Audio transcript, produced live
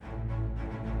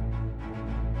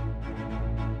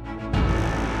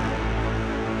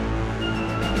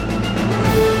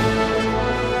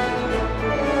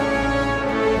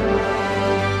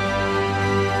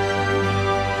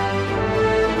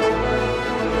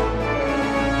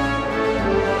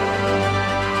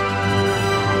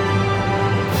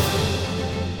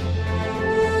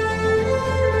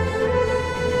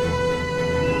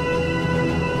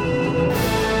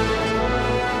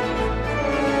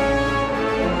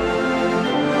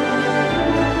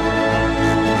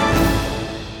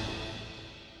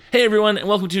Hey everyone, and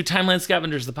welcome to Timeline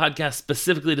Scavengers, the podcast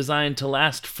specifically designed to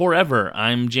last forever.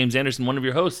 I'm James Anderson, one of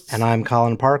your hosts. And I'm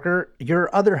Colin Parker,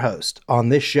 your other host. On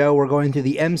this show, we're going through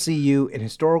the MCU in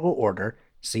historical order,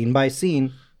 scene by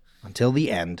scene, until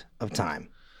the end of time.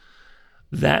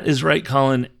 That is right,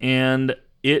 Colin, and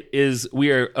we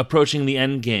are approaching the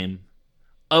end game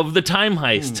of the time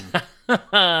heist.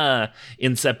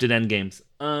 Incepted Endgames.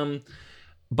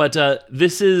 But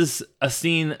this is a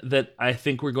scene that I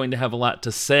think we're going to have a lot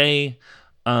to say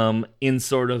in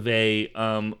sort of a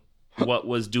what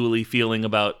was Dooley feeling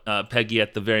about Peggy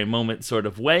at the very moment sort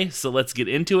of way. So let's get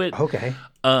into it. Okay.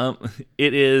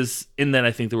 It is in that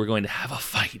I think that we're going to have a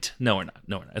fight. No, we're not.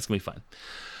 It's going to be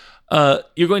fine.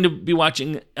 You're going to be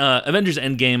watching Avengers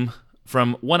Endgame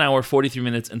from 1 hour, 43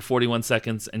 minutes, and 41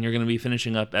 seconds, and you're going to be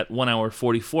finishing up at 1 hour,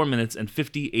 44 minutes, and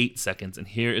 58 seconds. And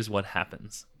here is what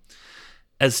happens.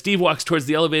 As Steve walks towards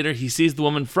the elevator, he sees the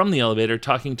woman from the elevator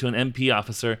talking to an MP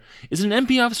officer. Is it an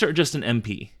MP officer or just an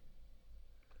MP?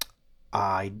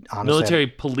 I honestly... Military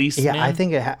police Yeah, man? I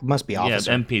think it must be officer.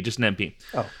 Yeah, MP, just an MP.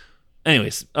 Oh.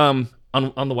 Anyways, on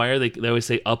The Wire, they always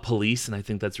say a police, and I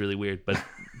think that's really weird, but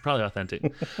probably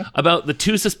authentic. About the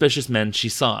two suspicious men she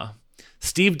saw.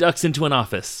 Steve ducks into an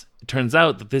office. It turns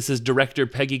out that this is Director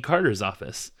Peggy Carter's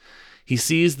office. He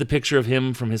sees the picture of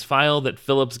him from his file that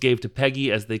Phillips gave to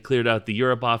Peggy as they cleared out the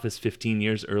Europe office 15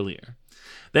 years earlier.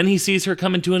 Then he sees her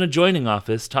come into an adjoining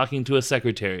office talking to a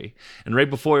secretary. And right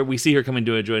before we see her come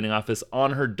into an adjoining office,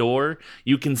 on her door,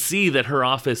 you can see that her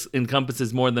office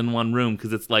encompasses more than one room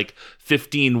because it's like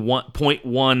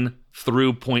 15.1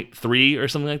 through 0.3 or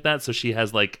something like that. So she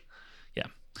has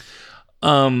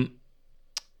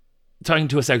talking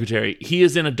to a secretary. He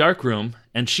is in a dark room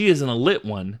and she is in a lit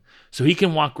one, so he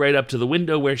can walk right up to the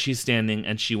window where she's standing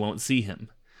and she won't see him.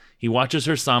 He watches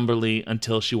her somberly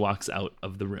until she walks out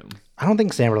of the room. I don't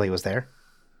think Samberly was there.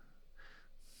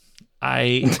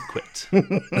 I quit.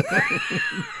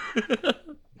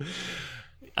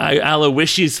 Alla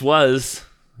wishes was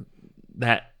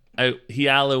that. He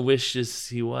Alla wishes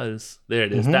he was. There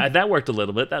it is. Mm-hmm. That worked a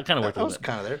little bit. That kind of worked a little bit.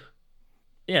 That was kind of there.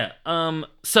 Yeah.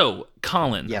 So,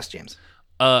 Colin. Yes, James.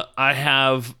 I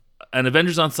have an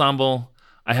Avengers ensemble.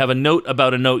 I have a note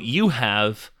about a note you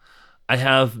have. I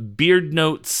have beard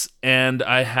notes, and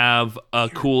I have a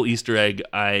cool Easter egg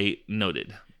I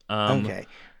noted. Okay.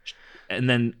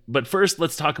 But first,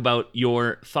 let's talk about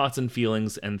your thoughts and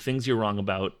feelings and things you're wrong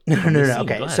about. No.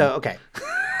 Okay. So, okay.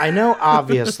 I know,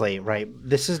 obviously, right?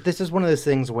 This is one of those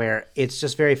things where it's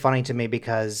just very funny to me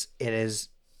because it's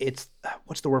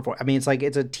what's the word for it? I mean, it's a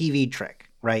TV trick,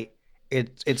 right?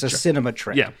 It's a cinema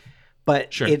trick. Yeah.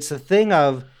 But it's a thing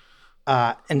of,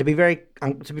 and to be very clear,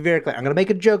 I'm going to make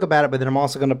a joke about it, but then I'm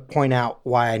also going to point out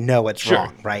why I know it's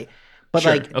wrong, right?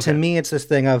 But to me, it's this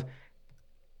thing of,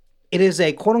 it is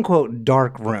a quote unquote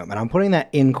dark room, and I'm putting that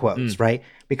in quotes, right?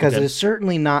 Because it is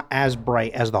certainly not as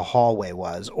bright as the hallway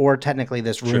was, or technically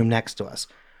this room next to us.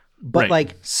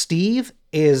 But Steve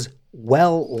is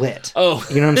well lit. Oh,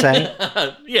 you know what I'm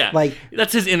saying? Yeah,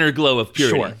 that's his inner glow of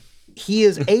purity. Sure. He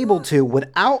is able to,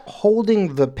 without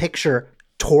holding the picture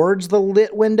towards the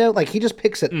lit window, he just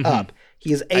picks it up.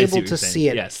 He is able to see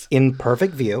it in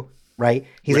perfect view, right?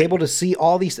 He's able to see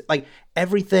all these,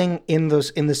 everything in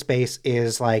the space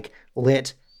is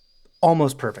lit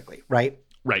almost perfectly, right?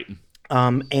 Right.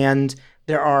 And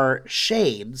there are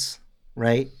shades,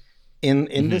 right?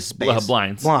 In this space.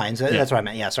 Blinds. That's what I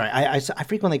meant. Yeah, sorry. I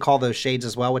frequently call those shades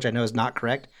as well, which I know is not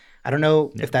correct. I don't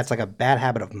know if that's a bad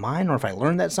habit of mine or if I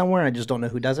learned that somewhere. I just don't know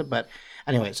who does it. But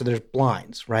anyway, so there's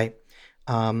blinds, right?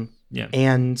 And, you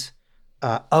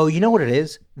know what it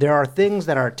is? There are things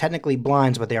that are technically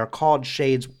blinds, but they are called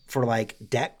shades for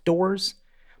deck doors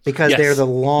because they're the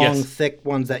long, thick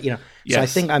ones that, So I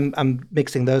think I'm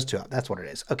mixing those two up. That's what it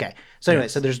is. Okay. So anyway,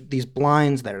 so there's these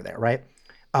blinds that are there, right?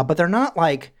 But they're not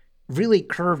really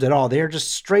curved at all. They're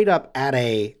just straight up at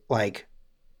a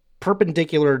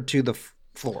perpendicular to the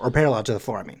floor, or parallel to the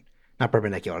floor. I mean, not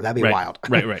perpendicular. That'd be wild.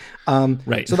 Right. Right.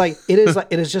 So it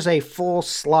is just a full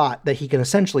slot that he can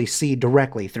essentially see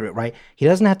directly through it. Right. He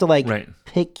doesn't have to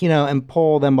pick and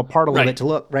pull them apart a little bit to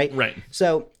look. Right. Right.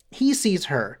 So he sees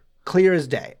her clear as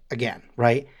day again.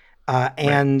 Right.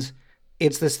 And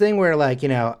it's this thing where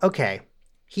okay,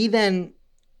 he then,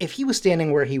 if he was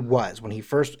standing where he was when he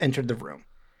first entered the room,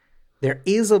 there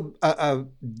is a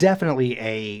definitely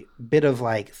a bit of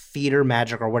theater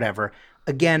magic or whatever.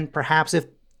 Again, perhaps if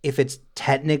it's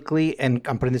technically, and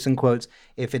I'm putting this in quotes,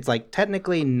 if it's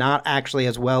technically not actually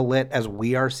as well lit as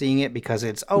we are seeing it because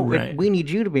it's, we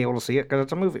need you to be able to see it because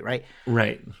it's a movie, right?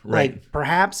 Right.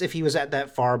 Perhaps if he was at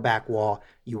that far back wall,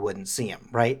 you wouldn't see him,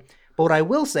 right? But what I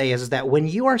will say is that when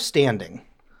you are standing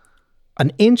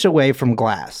an inch away from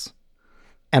glass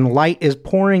and light is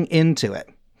pouring into it,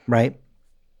 right?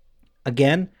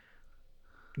 Again,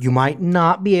 you might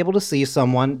not be able to see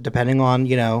someone depending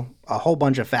on, a whole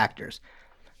bunch of factors.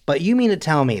 But you mean to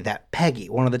tell me that Peggy,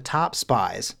 one of the top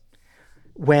spies,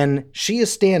 when she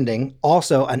is standing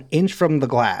also an inch from the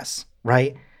glass,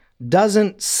 right,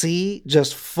 doesn't see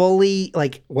just fully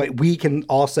like what we can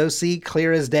also see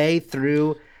clear as day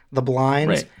through the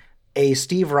blinds, Right. a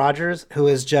Steve Rogers who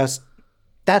is just,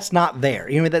 that's not there.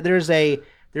 That there's a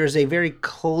very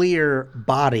clear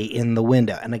body in the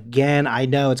window. And again, I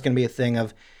know it's going to be a thing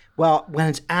of, well, when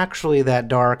it's actually that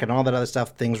dark and all that other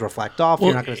stuff, things reflect off.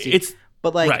 You're not going to see.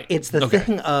 But right. It's the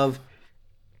thing of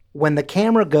when the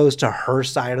camera goes to her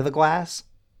side of the glass,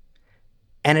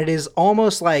 and it is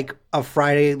almost like a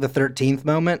Friday the 13th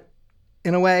moment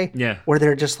in a way, where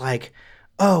they're just like,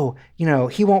 oh,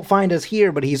 he won't find us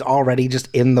here, but he's already just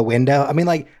in the window. I mean,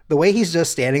 like the way he's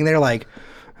just standing there, like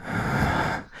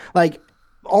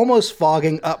almost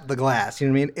fogging up the glass. You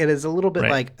know what I mean? It is a little bit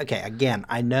like, okay, again,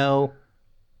 I know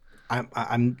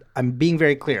I'm being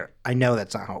very clear. I know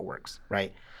that's not how it works,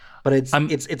 right? But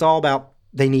it's all about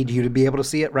they need you to be able to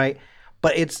see it, right?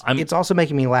 But it's also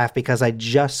making me laugh because I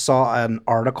just saw an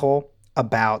article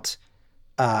about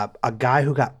a guy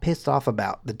who got pissed off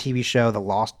about the TV show The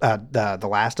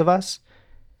Last of Us.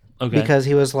 Okay. Because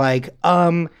he was like,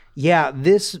 yeah,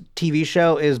 this TV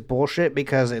show is bullshit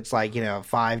because it's like,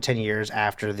 5-10 years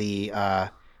after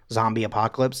the zombie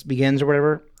apocalypse begins or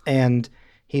whatever. And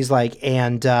he's like,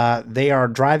 and they are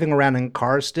driving around in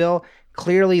cars still.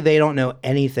 Clearly, they don't know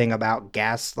anything about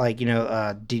gas, like,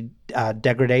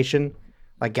 degradation,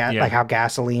 like like how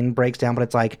gasoline breaks down. But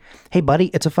it's like, hey, buddy,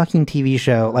 it's a fucking TV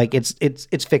show. Like,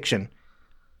 it's fiction.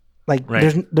 Like,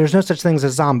 there's no such things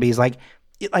as zombies. Like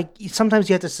sometimes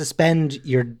you have to suspend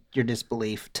your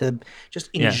disbelief to just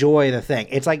enjoy the thing.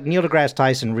 It's like Neil deGrasse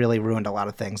Tyson really ruined a lot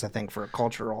of things, I think, for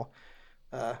cultural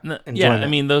enjoyment. I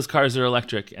mean, those cars are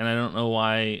electric, and I don't know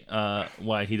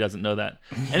why he doesn't know that.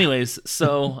 Anyways,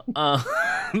 so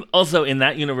also in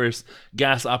that universe,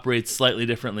 gas operates slightly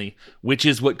differently, which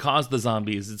is what caused the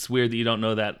zombies. It's weird that you don't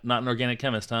know that. Not an organic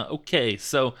chemist, huh? Okay,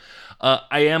 so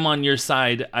I am on your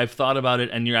side. I've thought about it,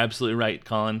 and you're absolutely right,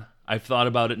 Colin. I've thought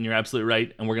about it, and you're absolutely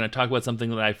right. And we're going to talk about something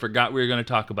that I forgot we were going to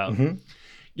talk about. Mm-hmm.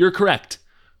 You're correct.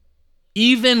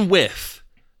 Even with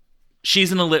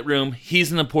she's in a lit room,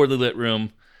 he's in a poorly lit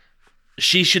room,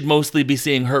 she should mostly be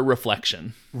seeing her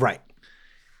reflection. Right.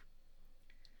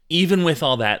 Even with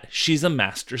all that, she's a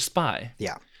master spy.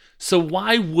 Yeah. So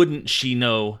why wouldn't she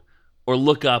know or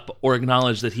look up or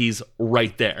acknowledge that he's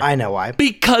right there? I know why.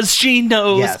 Because she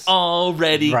knows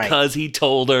already, because he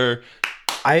told her.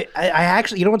 I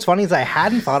actually, what's funny is I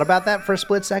hadn't thought about that for a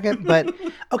split second, but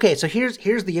okay, so here's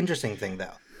the interesting thing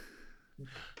though.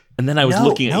 And then I was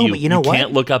looking at you. But you know what?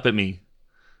 Can't look up at me.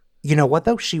 You know what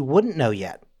though? She wouldn't know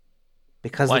yet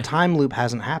because the time loop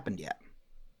hasn't happened yet.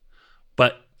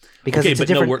 But because it's a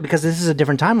different because this is a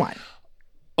different timeline.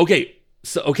 Okay.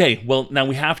 So well now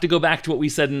we have to go back to what we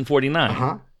said in 49.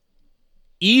 Uh-huh.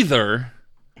 Either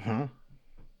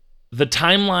the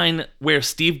timeline where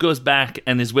Steve goes back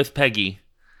and is with Peggy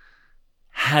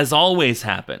has always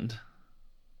happened,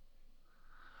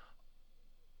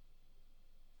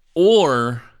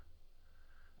 or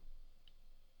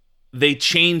they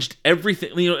changed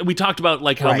everything. We talked about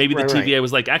like how maybe the TVA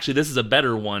was like, actually, this is a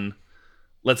better one.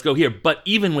 Let's go here. But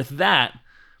even with that,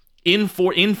 in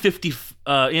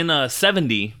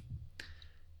 70,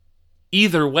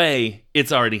 either way,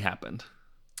 it's already happened.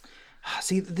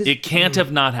 See, it can't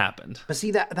have not happened. But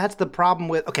see, that's the problem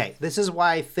with. Okay, this is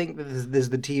why I think that this is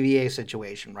the TVA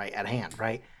situation right at hand,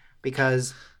 right?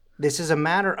 Because this is a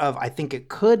matter of, I think it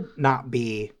could not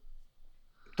be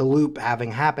the loop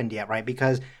having happened yet, right?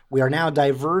 Because we are now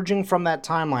diverging from that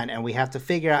timeline and we have to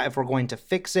figure out if we're going to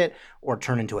fix it or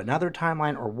turn into another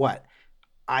timeline or what.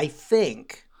 I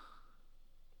think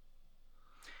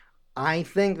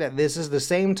that this is the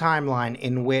same timeline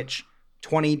in which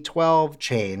 2012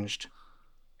 changed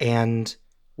and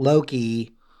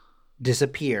Loki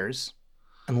disappears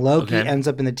and Loki ends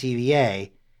up in the TVA.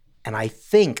 And I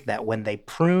think that when they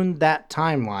pruned that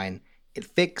timeline, it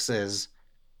fixes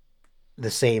the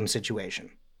same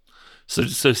situation.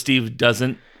 So Steve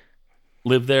doesn't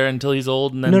live there until he's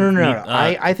old? And then No.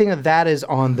 I think that is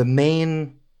on the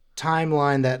main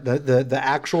timeline, that the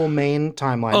actual main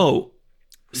timeline. Oh,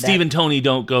 Steve and Tony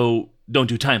don't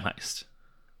do time heist.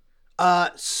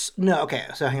 No. Okay.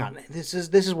 So hang on. This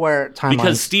is where timeline,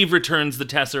 because Steve returns the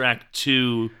Tesseract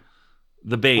to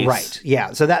the base. Right.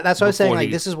 Yeah. So that's what I was saying.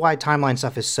 Like, this is why timeline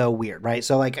stuff is so weird, right?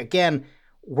 So like, again,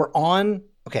 we're on.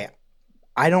 Okay.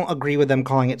 I don't agree with them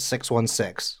calling it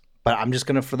 616 but I'm just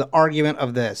gonna, for the argument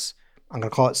of this, I'm gonna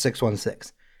call it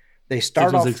 616. They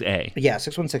start off 616A. Yeah,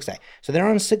 616A. So they're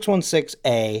on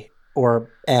 616A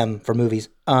or M for movies.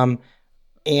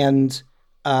 And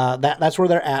that's where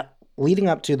they're at, leading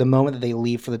up to the moment that they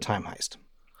leave for the time heist.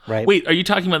 Right? Wait, are you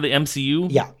talking about the MCU?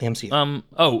 Yeah, the MCU.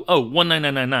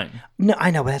 19999. No,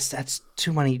 I know, but that's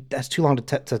too many. That's too long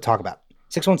to talk about.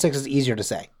 616 is easier to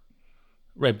say.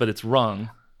 Right, but it's wrong.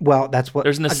 Well, that's what.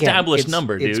 There's an established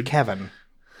number, It's dude. Kevin.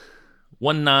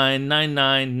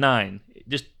 19999.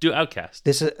 Just do Outcast.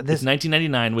 This It's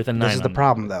 1999 with a 9. This is the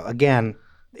problem, though. Again,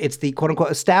 it's the quote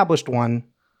unquote established one,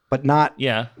 but not.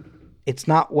 Yeah. It's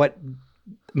not what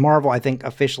Marvel, I think,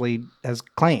 officially has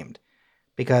claimed,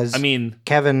 because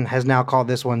Kevin has now called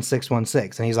this one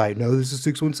 616, and he's like, "No, this is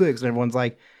 616," and everyone's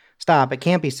like, "Stop! It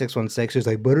can't be 616." He's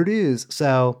like, "But it is."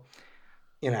 So,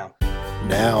 Now,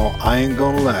 I ain't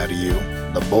gonna lie to you.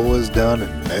 The boys done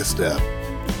and messed up.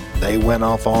 They went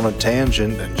off on a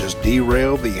tangent and just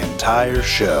derailed the entire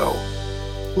show.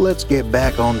 Let's get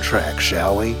back on track,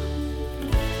 shall we?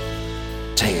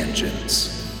 Tangents.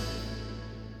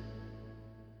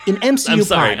 In MCU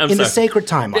the sacred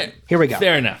timeline. Here we go.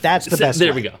 Fair enough. That's the best.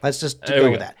 There we go. Let's just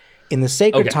go with that. In the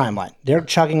sacred timeline, they're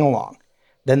chugging along.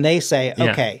 Then they say,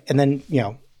 okay, and then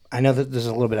I know that this is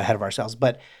a little bit ahead of ourselves,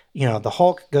 but the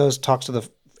Hulk talks to the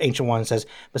Ancient One and says,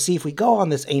 but see, if we go on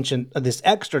this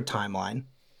extra timeline,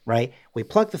 right? We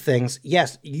pluck the things.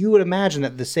 Yes, you would imagine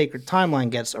that the sacred timeline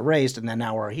gets erased, and then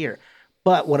now we're here.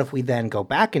 But what if we then go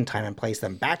back in time and place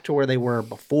them back to where they were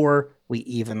before we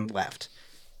even left?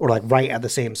 Or like right at the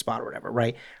same spot or whatever,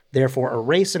 right? Therefore,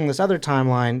 erasing this other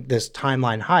timeline, this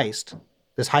heist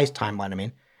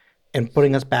timeline, and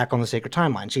putting us back on the sacred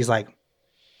timeline. She's like,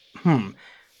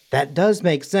 that does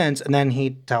make sense. And then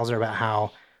he tells her about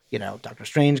how, Doctor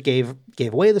Strange gave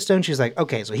away the stone. She's like,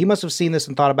 okay, so he must have seen this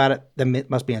and thought about it. Then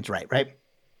it must be it's right?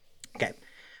 Okay.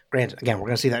 Granted, again, we're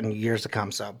going to see that in years to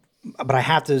come. So, but I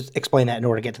have to explain that in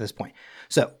order to get to this point.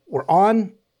 So we're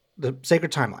on the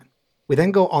sacred timeline. We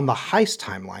then go on the heist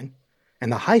timeline, and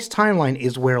the heist timeline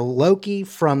is where Loki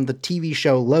from the TV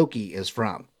show Loki is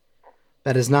from.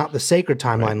 That is not the sacred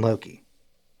timeline Loki.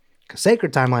 Because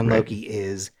sacred timeline Loki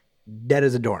is dead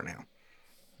as a door now.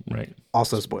 Right.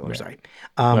 Also, spoiler, sorry.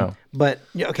 But,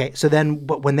 okay, so then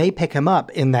but when they pick him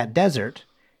up in that desert,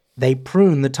 they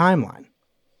prune the timeline.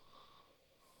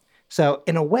 So,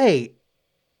 in a way,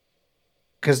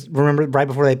 because remember, right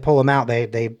before they pull him out,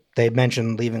 they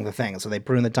mention leaving the thing. So they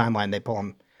prune the timeline, they pull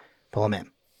him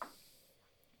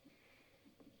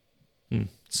in.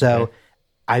 So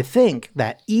I think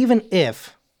that even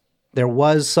if there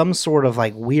was some sort of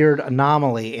like weird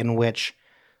anomaly in which,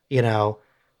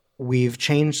 we've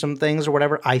changed some things or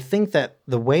whatever, I think that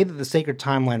the way that the sacred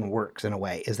timeline works in a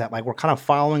way is that like we're kind of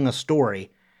following a story.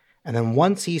 And then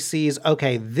once he sees,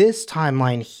 okay, this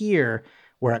timeline here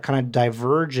where it kind of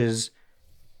diverges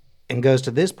and goes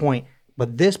to this point,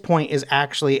 but this point is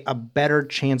actually a better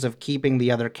chance of keeping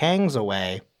the other Kangs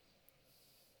away.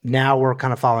 Now we're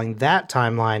kind of following that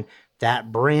timeline,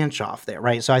 that branch off there,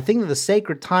 right? So I think that the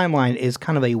sacred timeline is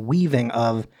kind of a weaving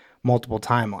of multiple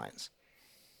timelines,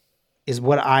 is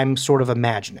what I'm sort of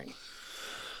imagining.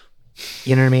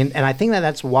 You know what I mean? And I think that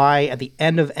that's why at the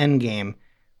end of Endgame,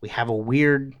 we have a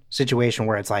weird situation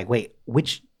where it's like, wait,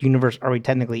 which universe are we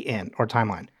technically in, or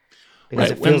timeline?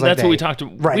 Because it feels like that's what we talked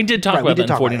about. Right. We did talk about that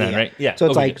in 49, right? Yeah. So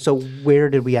it's like, so where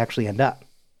did we actually end up?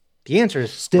 The answer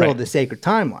is still the sacred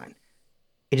timeline.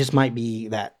 It just might be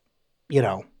that,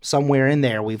 somewhere in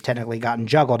there we've technically gotten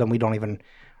juggled and we don't even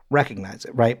recognize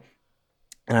it, right?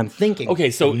 And I'm thinking, okay,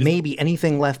 so maybe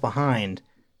anything left behind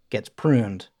gets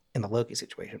pruned in the Loki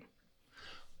situation.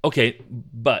 Okay,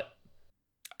 but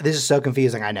this is so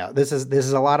confusing. I know this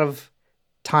is a lot of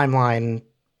timeline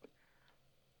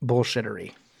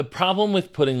bullshittery. The problem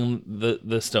with putting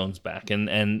the stones back,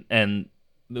 and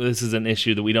this is an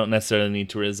issue that we don't necessarily need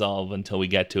to resolve until we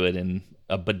get to it in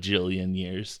a bajillion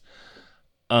years,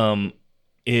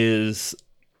 is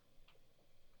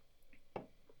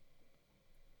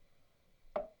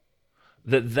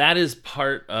that is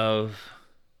part of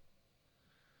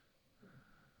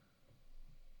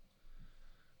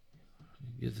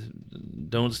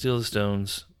don't steal the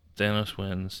stones, Thanos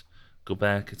wins, go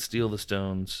back and steal the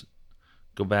stones,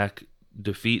 go back,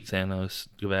 defeat Thanos,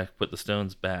 go back, put the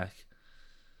stones back.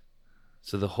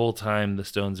 So the whole time the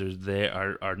stones are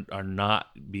there are not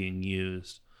being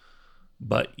used,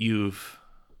 but you've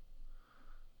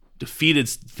defeated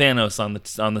Thanos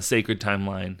on the sacred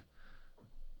timeline.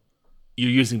 You're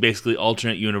using basically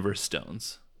alternate universe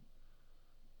stones.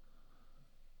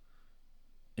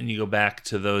 And you go back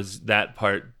to that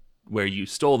part where you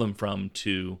stole them from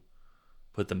to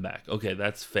Put them back. Okay,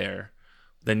 that's fair.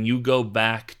 Then you go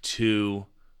back to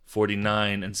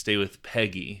 49 and stay with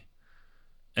Peggy.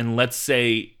 And let's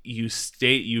say you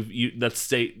stay there.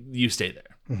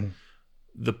 Mm-hmm.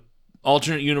 The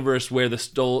alternate universe where the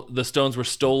stones were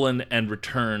stolen and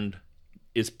returned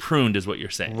is pruned, is what you're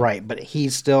saying. Right, but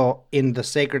he's still in the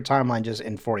sacred timeline, just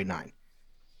in 49.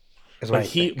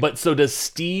 But so does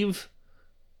Steve?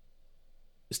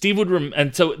 Steve would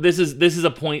and so this is a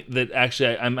point that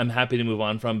actually I'm happy to move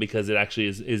on from, because it actually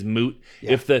is moot.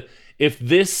 Yeah. If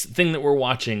this thing that we're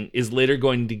watching is later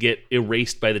going to get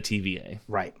erased by the TVA,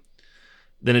 right,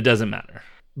 then it doesn't matter.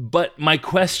 But my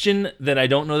question that I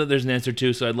don't know that there's an answer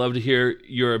to, so I'd love to hear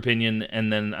your opinion,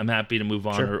 and then I'm happy to move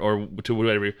on. Sure. or to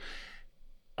whatever.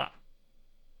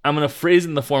 I'm going to phrase it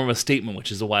in the form of a statement,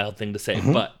 which is a wild thing to say,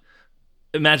 mm-hmm. but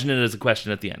imagine it as a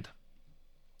question at the end.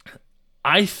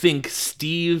 I think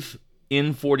Steve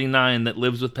in 49 that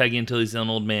lives with Peggy until he's an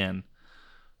old man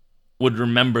would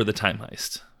remember the time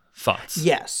heist. Thoughts?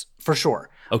 Yes, for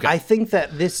sure. Okay. I think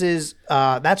that this is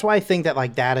that's why I think that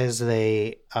like that is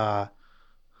the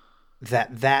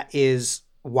that is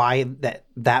why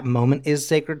that moment is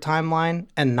sacred timeline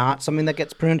and not something that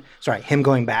gets pruned. Sorry, him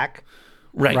going back,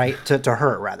 right to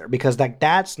her rather, because like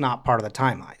that's not part of the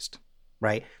time heist.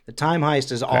 Right? The time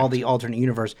heist is all the alternate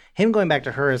universe. Him going back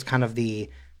to her is kind of the,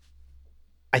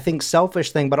 I think,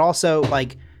 selfish thing, but also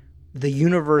like the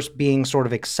universe being sort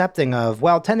of accepting of,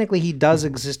 well, technically he does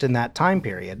exist in that time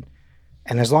period.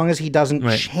 And as long as he doesn't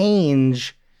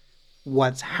change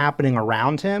what's happening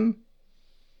around him,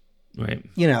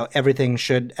 everything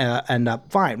should end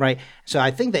up fine. Right? So I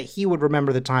think that he would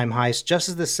remember the time heist just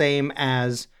as the same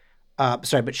as,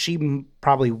 but she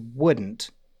probably wouldn't.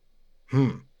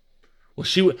 Well,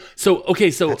 she would. So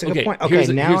okay. So that's a good point. Okay,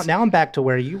 now I'm back to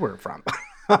where you were from.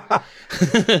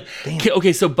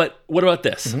 Okay. So, but what about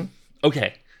this? Mm-hmm.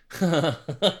 Okay.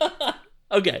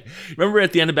 Okay. Remember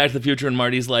at the end of Back to the Future, when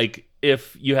Marty's like,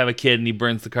 "If you have a kid and he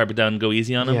burns the carpet down, go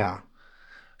easy on him." Yeah.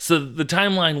 So the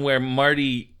timeline where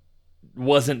Marty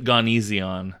wasn't gone easy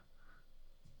on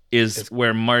is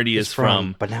where Marty is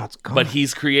from. But now it's gone. But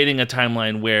he's creating a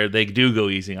timeline where they do go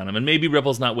easy on him. And maybe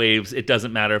ripples, not waves. It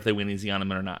doesn't matter if they win easy on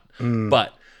him or not.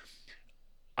 But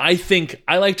I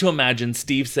like to imagine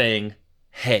Steve saying,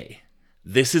 "Hey,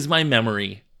 this is my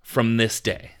memory from this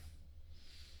day."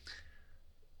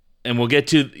 And we'll get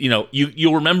to,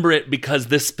 you'll remember it because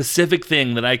this specific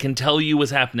thing that I can tell you was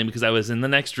happening because I was in the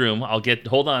next room.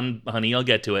 Hold on, honey, I'll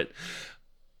get to it.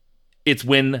 It's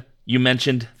when you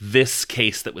mentioned this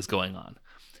case that was going on.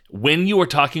 When you were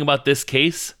talking about this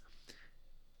case,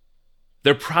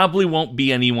 there probably won't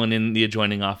be anyone in the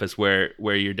adjoining office where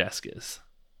your desk is.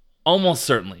 Almost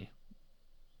certainly.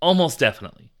 Almost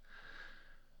definitely.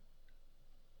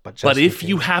 But if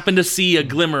you happen to see a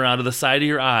glimmer out of the side of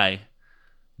your eye,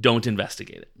 don't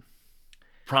investigate it.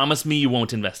 Promise me you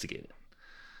won't investigate it.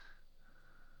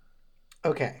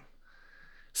 Okay.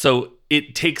 So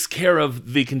it takes care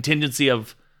of the contingency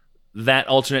of that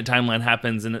alternate timeline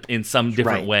happens in some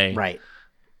different way. Right.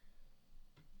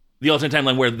 The alternate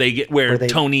timeline where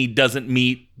Tony doesn't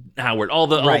meet Howard. All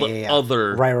the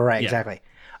other. Right. Yeah. Exactly.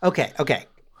 Okay.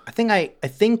 I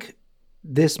think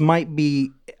this might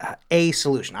be a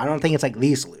solution. I don't think it's like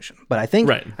the solution, but I think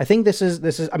this is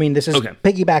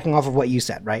piggybacking off of what you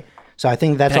said, right? So I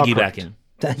think that's piggybacking.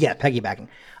 Yeah, piggybacking.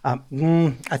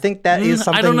 I think that is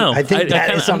something. I don't know. I think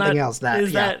that is something else.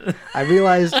 That I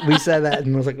realized we said that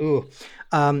and I was like, ooh.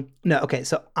 No, okay.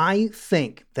 So I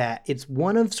think that it's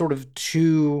one of sort of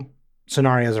two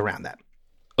scenarios around that.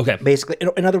 Okay. Basically,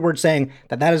 in other words, saying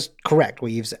that is correct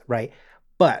what you've said, right?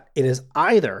 But it is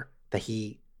either that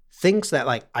he thinks that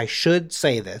like I should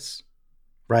say this,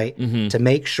 right, to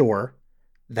make sure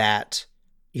that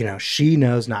she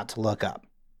knows not to look up.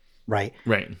 Right.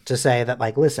 To say that,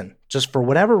 like, listen, just for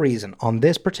whatever reason, on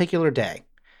this particular day,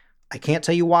 I can't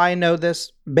tell you why I know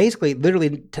this. Basically,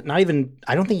 literally, I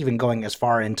don't think even going as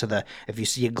far into if you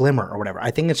see a glimmer or whatever.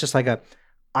 I think it's just like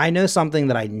I know something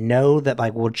that I know that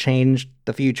like will change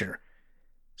the future.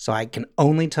 So I can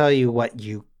only tell you what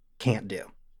you can't do.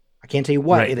 I can't tell you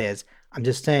what it is. I'm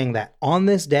just saying that on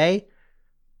this day,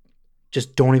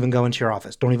 just don't even go into your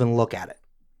office. Don't even look at it.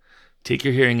 Take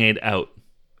your hearing aid out.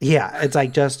 Yeah, it's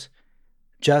like just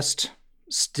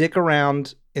stick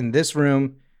around in this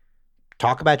room,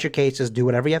 talk about your cases, do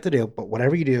whatever you have to do, but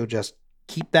whatever you do, just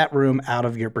keep that room out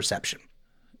of your perception.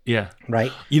 Yeah.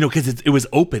 Right? Because it was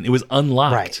open. It was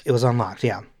unlocked. Right. It was unlocked,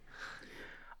 yeah.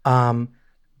 I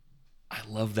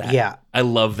love that. Yeah. I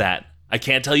love that. I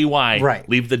can't tell you why. Right.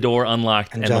 Leave the door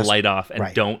unlocked and the light off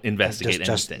and don't investigate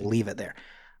anything. Just leave it there.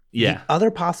 Yeah. The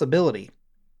other possibility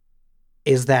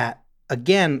is that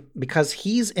again, because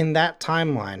he's in that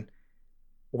timeline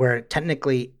where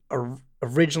technically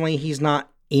originally he's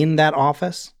not in that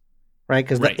office, right?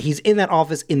 Because he's in that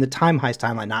office in the Time Heist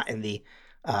timeline, not in the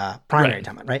primary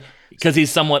timeline, right? Because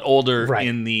he's somewhat older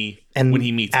in when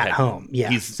he meets at Peggy. home. Yeah,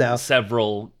 he's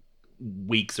several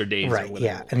weeks or days, or whatever.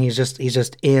 Yeah, and he's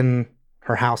just in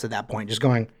her house at that point, just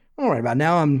going, all right, about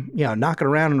now I'm knocking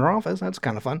around in her office. That's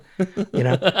kind of fun,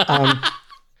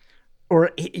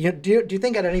 Or do you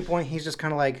think at any point he's just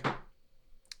kind of like,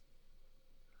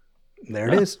 there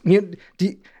it is?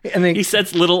 He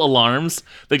sets little alarms.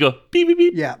 They go beep beep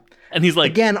beep. Yeah, and he's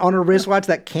like, again on a wristwatch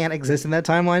that can't exist in that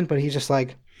timeline, but he's just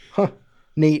like, huh,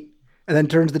 neat, and then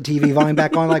turns the TV volume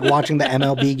back on, like watching the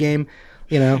MLB game,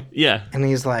 Yeah, and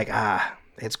he's like,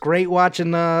 it's great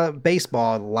watching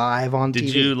baseball live on TV.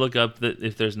 Did you look up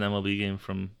if there's an MLB game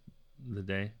from the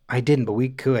day? I didn't, but we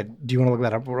could. Do you want to look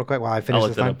that up real quick while I finish? I'll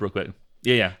look that up real quick.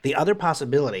 Yeah. The other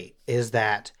possibility is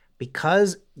that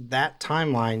because that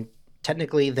timeline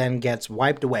technically then gets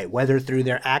wiped away, whether through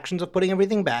their actions of putting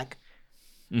everything back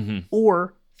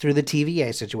or through the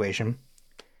TVA situation.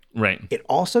 Right. It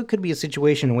also could be a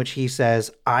situation in which he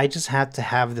says, I just have to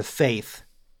have the faith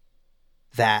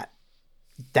that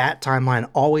timeline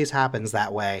always happens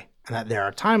that way, and that there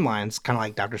are timelines, kind of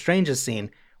like Doctor Strange's scene,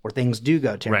 where things do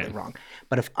go terribly wrong.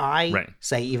 But if I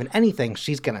say even anything,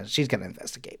 she's gonna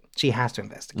investigate. She has to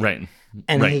investigate. Right.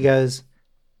 And he goes,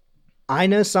 I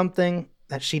know something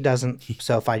that she doesn't,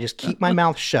 so if I just keep my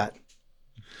mouth shut,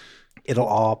 it'll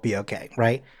all be okay,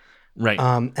 right? Right.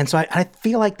 And so I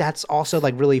feel like that's also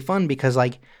like really fun, because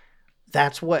like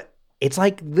that's what it's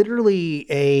like, literally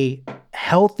a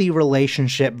healthy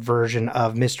relationship version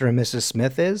of Mr. and Mrs.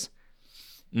 Smith is.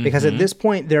 Because at this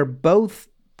point they're both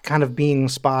kind of being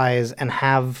spies and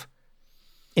have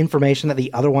information that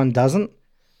the other one doesn't,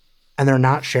 and they're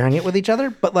not sharing it with each other.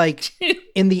 But like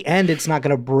in the end, it's not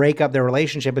going to break up their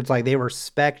relationship. It's like they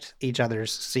respect each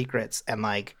other's secrets and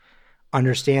like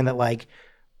understand that like,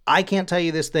 I can't tell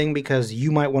you this thing because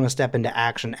you might want to step into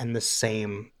action, and the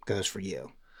same goes for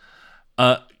you.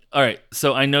 All right.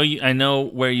 So I know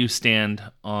where you stand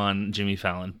on Jimmy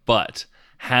Fallon, but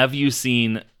have you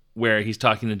seen where he's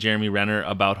talking to Jeremy Renner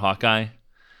about Hawkeye?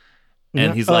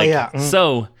 And he's like,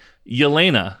 so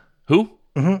Yelena, who?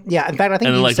 Yeah. In fact, I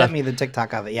think you sent me the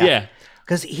TikTok of it. Yeah. Yeah.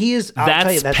 Because he is,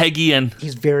 that's Peggy, and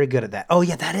he's very good at that. Oh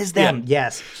yeah, that is them.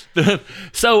 Yeah. Yes.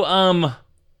 So,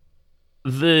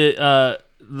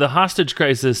 the hostage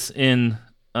crisis in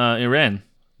Iran.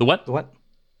 The what? The what?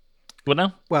 What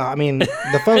now? Well, I mean,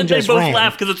 the phone just they both rang.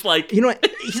 laugh because it's like, he's not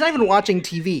even watching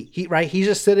TV. He's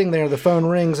just sitting there. The phone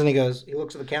rings, and he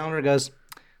looks at the calendar, and goes,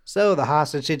 so the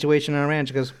hostage situation in Iran.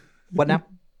 She goes, what now?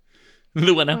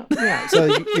 The what now? Yeah. So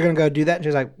you're gonna go do that? And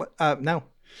she's like, no. And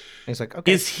he's like,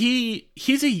 okay.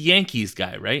 He's a Yankees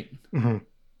guy, right? Mm-hmm.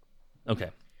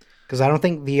 Okay. Because I don't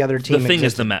think the other team. The thing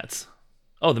is the Mets.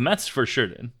 Oh, the Mets for sure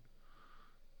did.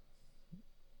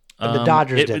 But the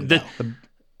Dodgers didn't.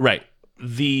 Right.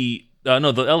 The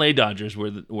LA Dodgers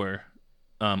were.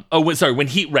 Sorry. When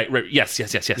he right.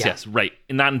 Yes. Right.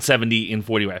 Not in 70, in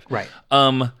 45. Right.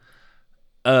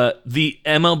 The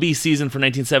MLB season for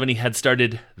 1970 had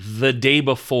started the day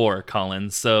before, Colin.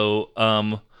 So,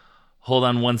 hold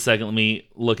on one second. Let me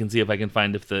look and see if I can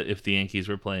find if the Yankees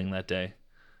were playing that day.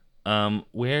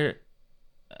 Where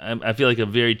I feel like a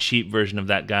very cheap version of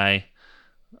that guy.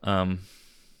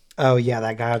 Oh yeah,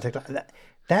 that guy on TikTok.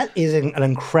 That is an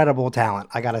incredible talent,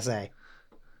 I gotta say.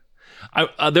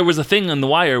 There was a thing on The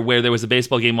Wire where there was a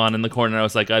baseball game on in the corner, and I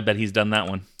was like, I bet he's done that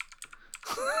one.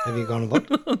 Have you gone and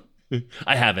looked?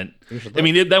 I haven't. I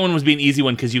mean, that one was being an easy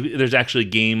one because there's actually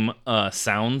game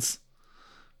sounds,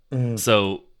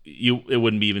 so it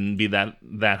wouldn't even be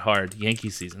that hard.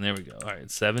 Yankee season. There we go. All right,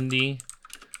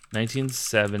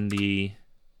 1970.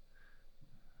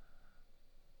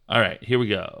 All right, here we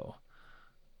go.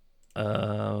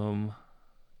 Come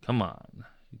on,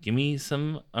 give me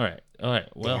some. All right.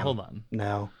 Well, hold on.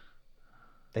 No,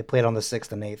 they played on the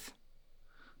 6th and 8th.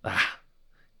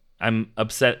 I'm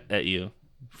upset at you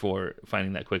for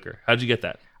finding that quicker. How'd you get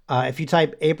that? If you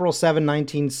type April 7,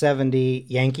 1970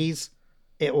 Yankees,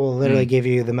 it will literally give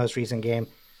you the most recent game.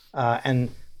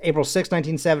 And April 6,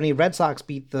 1970, Red Sox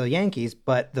beat the Yankees,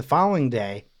 but the following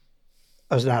day,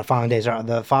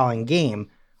 the following game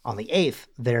on the 8th,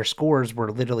 their scores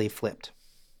were literally flipped.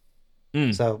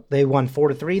 So they won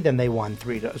 4-3, then they won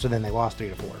 3-2, so then they lost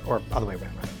 3-4, or other way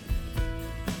around, right?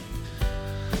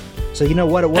 So you know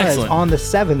what it was? Excellent. On the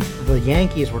 7th, the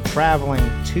Yankees were traveling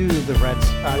to the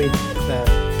Reds. The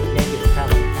Yankees were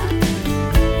traveling back.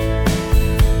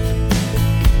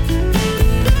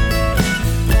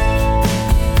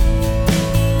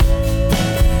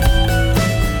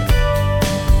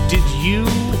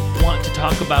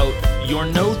 talk about your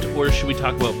note, or should we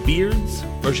talk about beards,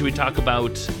 or should we talk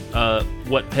about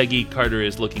what Peggy Carter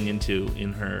is looking into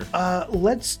in her?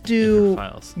 Let's do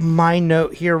files. My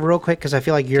note here real quick, because I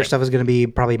feel like your stuff is going to be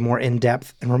probably more in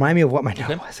depth. And remind me of what my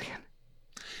note was again.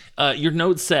 Your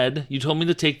note said, you told me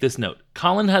to take this note.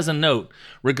 Colin has a note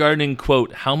regarding,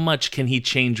 quote, how much can he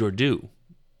change or do?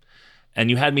 And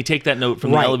you had me take that note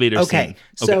from the elevator scene. Okay.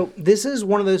 So this is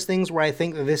one of those things where I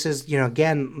think that this is,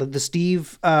 again, the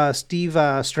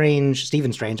Stephen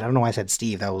Strange. I don't know why I said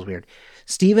Steve. That was weird.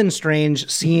 Stephen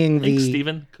Strange seeing Thanks,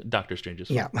 Stephen. Doctor Strange.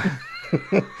 Yeah.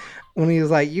 When he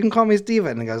was like, you can call me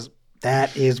Stephen. And he goes,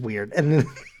 that is weird. And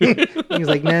then he's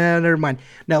like, no, never mind.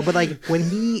 No, but like when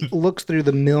he looks through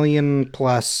the million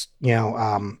plus,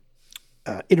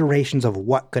 iterations of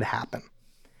what could happen.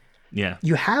 Yeah.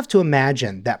 You have to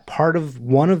imagine that part of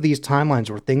one of these timelines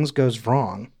where things goes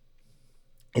wrong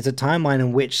is a timeline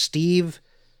in which Steve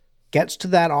gets to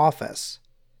that office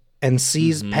and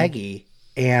sees Peggy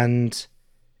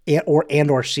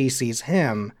or she sees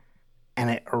him, and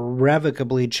it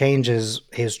irrevocably changes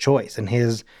his choice and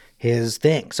his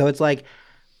thing. So it's like,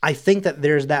 I think that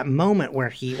there's that moment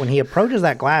where when he approaches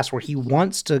that glass where he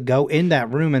wants to go in that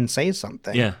room and say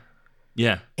something. Yeah.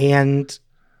 Yeah. And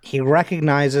he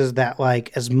recognizes that,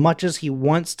 like, as much as he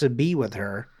wants to be with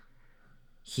her,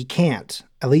 he can't,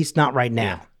 at least not right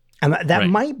now. Yeah. And that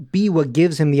might be what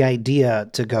gives him the idea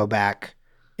to go back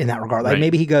in that regard. Like,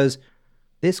 maybe he goes,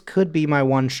 this could be my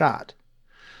one shot.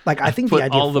 Like, I think the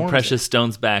idea all the precious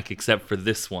stones back except for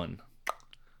this one.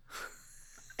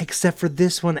 Except for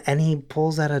this one, and he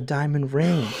pulls out a diamond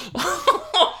ring.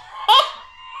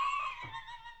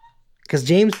 Because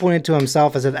James pointed to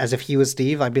himself as if he was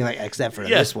Steve. I'd be like, except for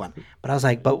this one. But I was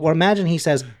like, imagine he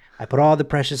says, I put all the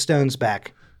precious stones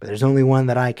back, but there's only one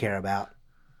that I care about.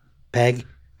 Peg.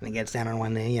 And he gets down on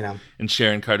one knee, And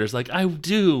Sharon Carter's like, I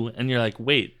do. And you're like,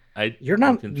 wait,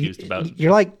 I'm confused about.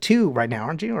 You're like 2 right now,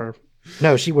 aren't you? Or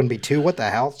no, she wouldn't be 2. What the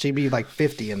hell? She'd be like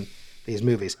 50 in these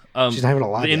movies. She's not even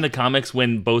alive in yet. the comics,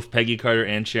 when both Peggy Carter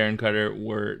and Sharon Carter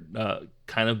were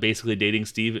kind of basically dating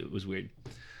Steve, it was weird.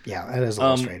 Yeah, that is a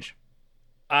little strange.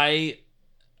 I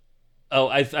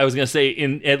was going to say,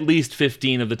 in at least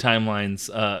 15 of the timelines,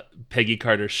 Peggy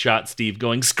Carter shot Steve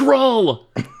going, Skrull!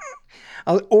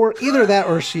 Or either that,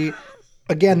 or she,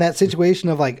 again, that situation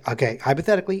of like, okay,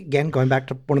 hypothetically, again, going back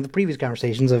to one of the previous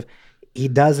conversations of he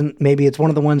doesn't, maybe it's one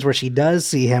of the ones where she does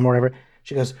see him or whatever.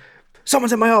 She goes,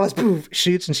 someone's in my office, poof,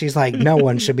 shoots, and she's like, no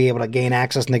one should be able to gain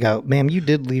access. And they go, ma'am, you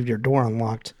did leave your door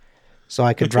unlocked so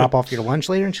I could drop off your lunch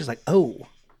later. And she's like, oh,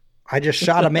 I just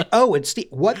shot him. Oh, it's Steve.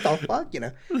 What the fuck?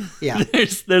 Yeah.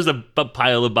 There's a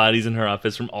pile of bodies in her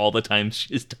office from all the times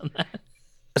she's done that.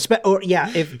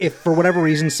 If for whatever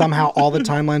reason somehow all the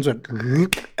timelines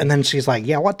went, and then she's like,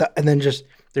 yeah, what the, and then just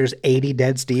there's 80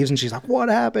 dead Steves, and she's like, what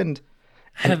happened?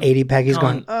 And 80 Peggy's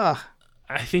going, ugh.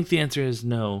 I think the answer is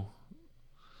no.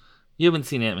 You haven't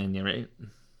seen Ant-Man yet, right?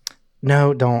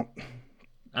 No, don't.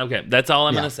 Okay, that's all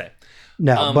I'm gonna say.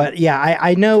 No, but yeah,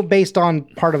 I know based on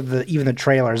part of even the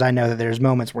trailers, I know that there's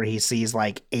moments where he sees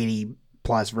like 80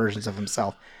 plus versions of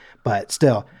himself, but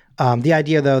still, the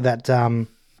idea though that.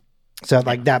 So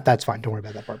like that's fine. Don't worry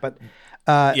about that part. But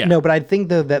no, but I think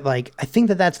though that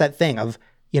that's that thing of,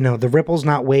 the ripples,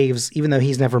 not waves, even though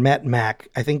he's never met Mac.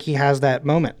 I think he has that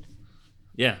moment.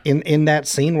 Yeah. In that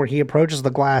scene where he approaches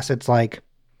the glass, it's like,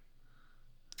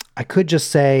 I could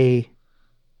just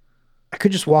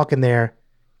walk in there,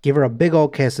 give her a big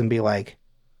old kiss and be like,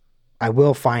 I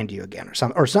will find you again or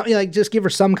something like just give her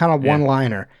some kind of one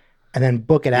liner and then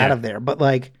book it out of there. But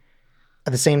like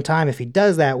at the same time, if he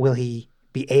does that, will he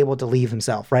be able to leave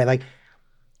himself, right? Like,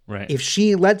 if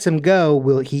she lets him go,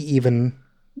 will he even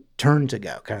turn to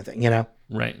go, kind of thing,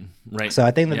 Right. So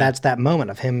I think that's that moment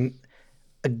of him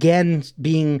again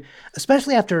being,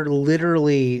 especially after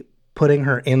literally putting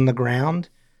her in the ground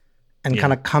and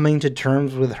kind of coming to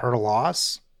terms with her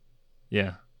loss.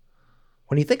 Yeah.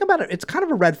 When you think about it, it's kind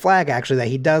of a red flag actually that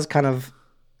he does kind of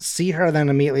see her, then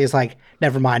immediately is like,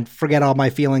 never mind, forget all my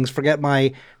feelings, forget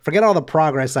all the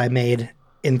progress I made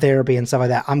in therapy and stuff like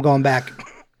that. I'm going back.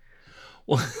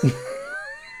 Well,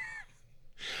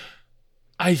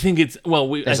 I think it's,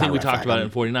 I think we talked about it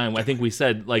in 49. I think we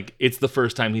said like it's the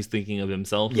first time he's thinking of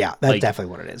himself. Yeah, that's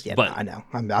definitely what it is. Yeah, but, no,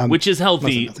 I know. I'm which is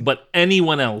healthy, but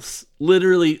anyone else,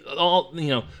 literally all,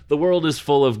 the world is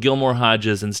full of Gilmore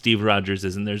Hodges and Steve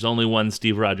Rogerses, and there's only one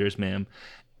Steve Rogers, ma'am,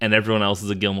 and everyone else is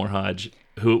a Gilmore Hodge,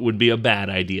 who it would be a bad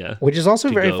idea. Which is also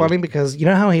very funny because you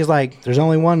know how he's like, there's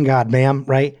only one God, ma'am,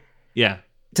 right? Yeah.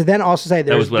 To then also say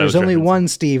there's only one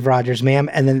Steve Rogers, ma'am,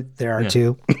 and then there are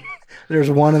two. There's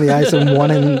one in the ice and one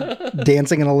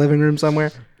dancing in a living room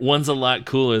somewhere. One's a lot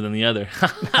cooler than the other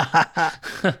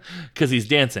because he's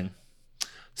dancing.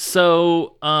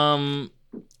 So,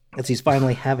 Because he's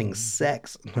finally having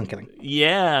sex. I'm kidding.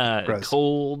 yeah, Gross.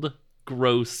 cold,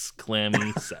 gross,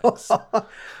 clammy sex.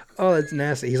 Oh, that's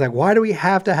nasty. He's like, why do we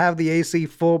have to have the AC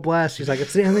full blast? She's like,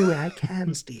 it's the only way I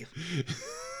can, Steve.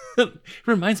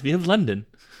 Reminds me of London.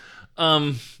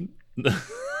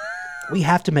 We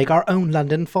have to make our own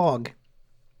London fog.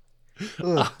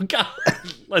 Oh God,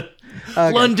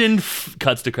 London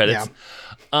cuts to credits.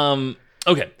 Yeah.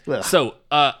 Okay, Ugh. so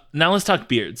now let's talk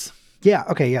beards. Yeah,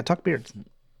 okay, yeah, talk beards.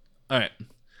 All right.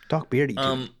 Talk beardy.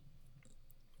 Too.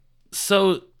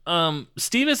 So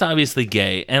Steve is obviously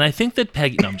gay, and I think that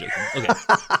Peggy. No, I'm joking. Okay.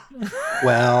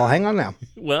 Well, hang on now.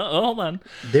 Well, hold on.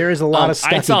 There is a lot of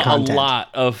stuffy I saw content. a lot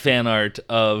of fan art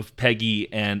of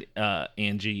Peggy and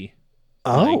Angie.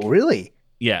 Oh, like, really?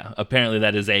 Yeah, apparently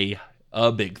that is a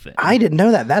big thing. I didn't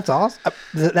know that. That's awesome.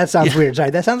 That sounds weird. Sorry,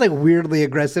 that sounds like weirdly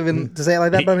aggressive and to say it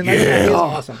like that. But I mean, that is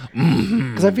awesome.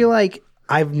 Because I feel like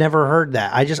I've never heard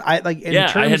that. I like in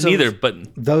terms I hadn't of either. But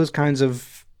those kinds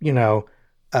of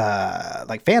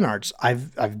like fan arts,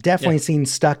 I've definitely seen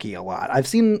Stucky a lot. I've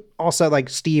seen also like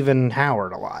Steve and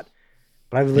Howard a lot,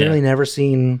 but I've literally never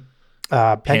seen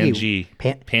Peggy.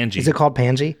 Pangy. Is it called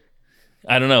Pangy?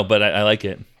 I don't know, but I like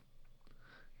it.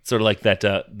 Sort of like that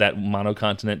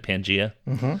monocontinent Pangea.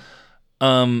 Mm-hmm.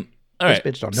 All right.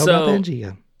 This bitch don't know about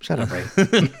Pangea. Shut up, Ray.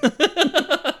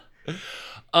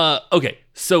 Okay.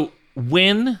 So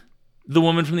when the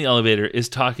woman from the elevator is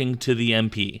talking to the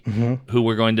MP, who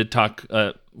we're going to talk,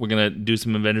 we're going to do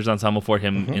some Avengers Ensemble for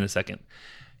him in a second.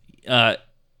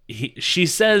 She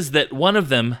says that one of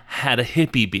them had a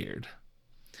hippie beard.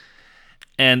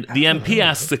 And the MP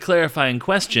asks a clarifying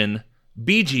question,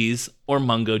 Bee Gees or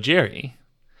Mungo Jerry?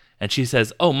 And she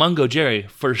says, oh, Mungo Jerry,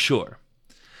 for sure.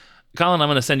 Colin, I'm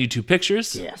going to send you two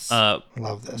pictures. Yes.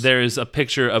 Love this. There's a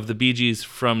picture of the Bee Gees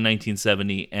from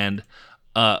 1970 and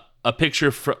a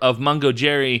picture of Mungo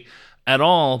Jerry at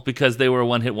all because they were a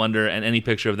one-hit wonder, and any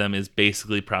picture of them is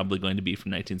basically probably going to be from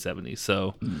 1970.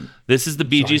 So this is the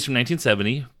Bee Gees from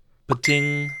 1970.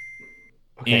 Pa-ting.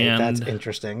 Okay, and that's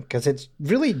interesting because it's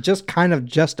really just kind of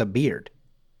just a beard.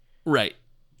 Right.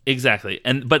 Exactly.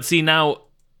 But see now...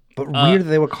 But weird that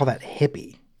they would call that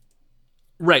hippie.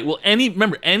 Right. Well,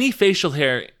 any facial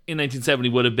hair in 1970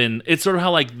 would have been. It's sort of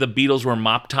how like the Beatles were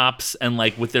mop tops and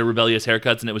like with their rebellious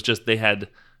haircuts, and it was just they had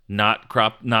not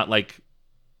like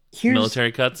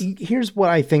military cuts. Here's what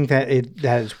I think that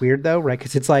is weird though, right?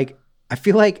 Because it's like I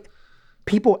feel like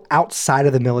people outside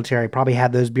of the military probably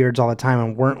had those beards all the time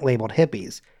and weren't labeled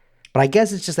hippies. But I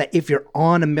guess it's just that if you're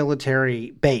on a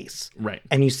military base, right,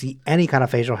 and you see any kind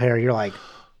of facial hair, you're like.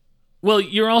 Well,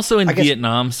 you're also in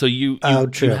Vietnam, so you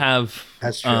true. You have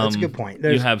that's true. That's a good point.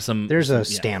 You have some. There's a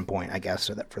standpoint, I guess,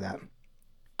 for that.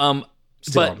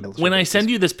 But when I send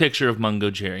you this picture of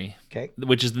Mungo Jerry,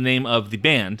 which is the name of the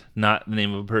band, not the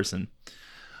name of a person,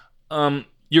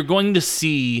 you're going to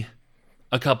see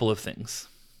a couple of things.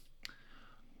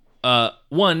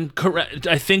 One, correct.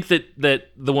 I think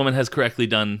that the woman has correctly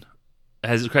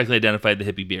identified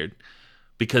the hippie beard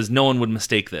because no one would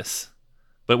mistake this.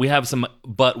 But we have some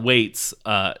weights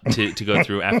to go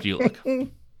through after you look.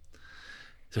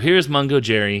 So here's Mungo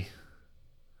Jerry.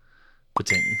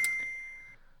 Pa-ting.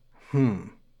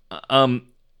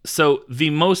 So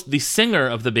the singer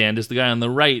of the band is the guy on the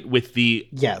right with the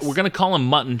we're gonna call him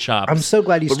mutton chops. I'm so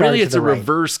glad you started. But really, it's to a right.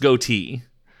 reverse goatee.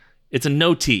 It's a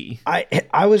no tee.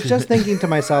 I was just thinking to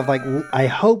myself, like, I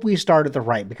hope we start at the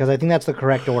right because I think that's the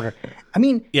correct order. I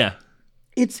mean,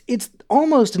 it's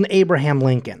almost an Abraham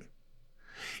Lincoln.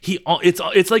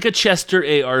 It's like a Chester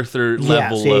A. Arthur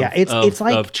level it's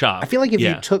like, of chop. I feel like if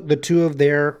you took the two of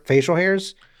their facial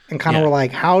hairs and kind of were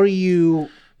like, how do you...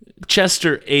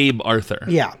 Chester Abe Arthur.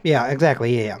 Yeah,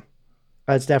 exactly. Yeah.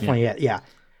 That's definitely it. Yeah.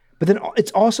 But then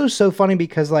it's also so funny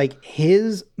because like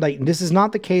this is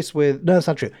not the case with... No, that's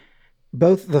not true.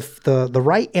 Both the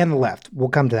right and the left, we'll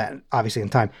come to that obviously in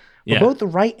time. But both the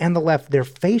right and the left, their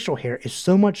facial hair is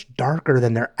so much darker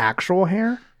than their actual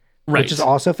hair. Right. Which is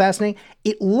also fascinating.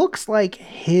 It looks like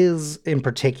his, in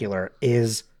particular,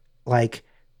 is like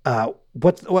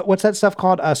what's that stuff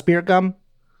called? Spirit gum.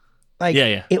 Like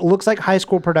it looks like high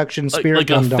school production spirit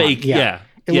gum. Like a fake,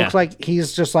 It looks like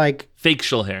he's just like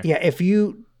facial hair. Yeah, if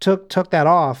you took that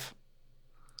off,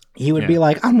 he would be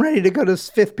like, I'm ready to go to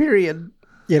fifth period.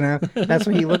 You know, that's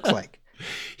what he looks like.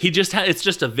 It's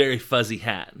just a very fuzzy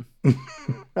hat.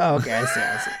 Oh, okay, I see.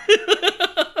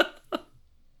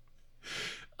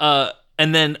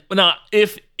 And then now I'm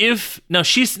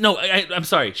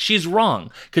sorry, she's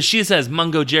wrong because she says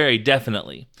Mungo Jerry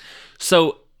definitely.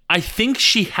 So I think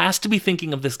she has to be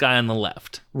thinking of this guy on the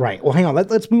left. Right. Well, hang on.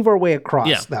 Let's move our way across.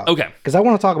 Yeah. Though, Okay. Because I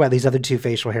want to talk about these other two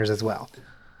facial hairs as well.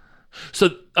 So,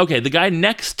 okay, the guy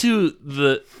next to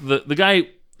the guy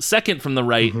second from the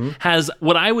right has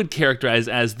what I would characterize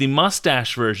as the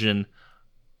mustache version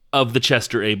of the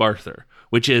Chester Abe Arthur,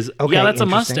 which is, yeah, that's a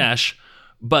mustache,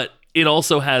 but it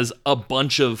also has a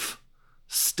bunch of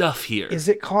stuff here. Is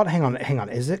it called, hang on.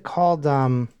 Is it called,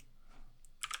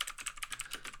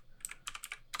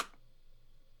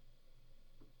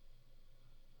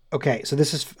 okay, so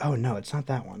this is, oh no, it's not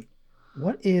that one.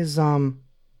 What is,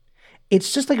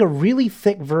 it's just like a really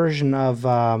thick version of,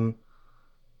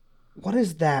 what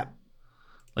is that?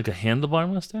 Like a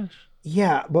handlebar mustache?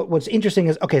 Yeah, but what's interesting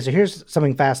is, okay, so here's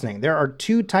something fascinating. There are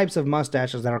two types of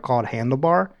mustaches that are called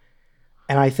handlebar.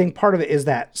 And I think part of it is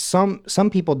that some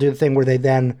people do the thing where they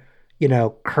then,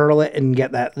 curl it and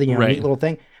get that, neat little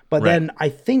thing. But then I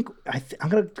think, I'm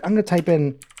gonna type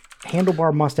in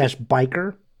handlebar mustache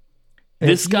biker. And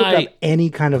This if you look guy, up any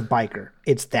kind of biker,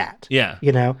 it's that. Yeah.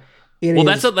 It well,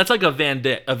 is, that's like a Van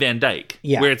Dyke.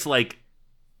 Yeah. Where it's like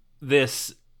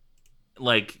this,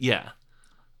 like, yeah.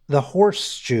 the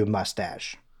horseshoe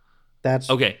mustache. That's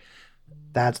Okay.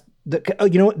 That's the. Oh,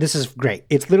 you know what? This is great.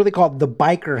 It's literally called the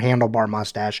biker handlebar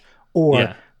mustache, or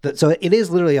Yeah. so it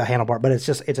is literally a handlebar, but it's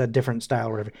a different style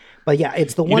or whatever. But yeah,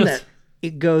 it's the one that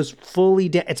it goes fully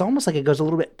down. It's almost like it goes a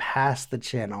little bit past the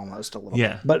chin, almost a little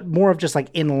bit, but more of just like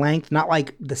in length, not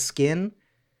like the skin.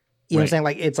 You know what I'm saying?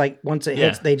 Like it's like once it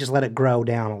hits, they just let it grow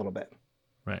down a little bit.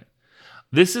 Right.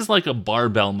 This is like a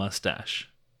barbell mustache.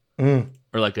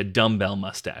 Or like a dumbbell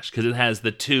mustache, because it has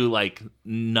the two like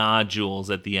nodules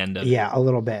at the end of it. Yeah, a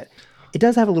little bit. It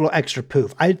does have a little extra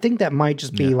poof. I think that might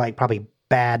just be like probably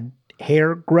bad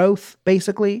hair growth,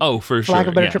 basically. Oh, for sure. Lack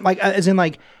of a better term. Like, as in,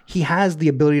 like, he has the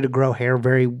ability to grow hair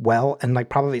very well, and like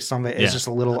probably some of it is just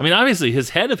a little. I mean, obviously, his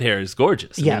head of hair is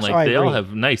gorgeous. Yeah, I mean, so like I they all agree.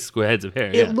 have nice heads of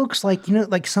hair. It looks like,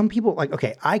 like some people, like,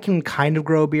 okay, I can kind of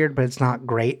grow a beard, but it's not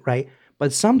great, right?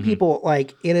 But some people,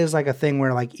 like, it is like a thing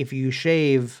where, like, if you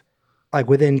shave, like,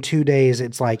 within 2 days,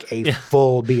 it's like a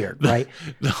full beard, right?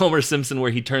 The Homer Simpson where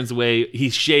he turns away, he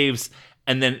shaves,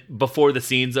 and then before the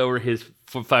scene's over, his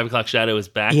 5 o'clock shadow is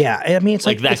back. Yeah, I mean, it's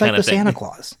like that it's like kind the of thing. Santa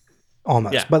Claus,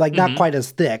 almost, Yeah. but like not quite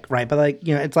as thick, right? But like,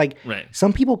 it's like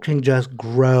some people can just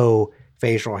grow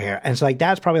facial hair, and so like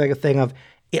that's probably like a thing of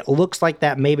it looks like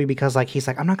that maybe because like he's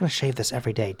like, I'm not going to shave this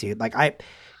every day, dude. Like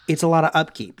it's a lot of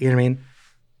upkeep. You know what I mean?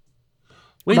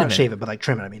 Wait a not minute. shave it, but like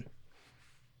trim it. I mean,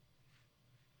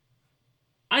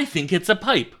 I think it's a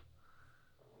pipe.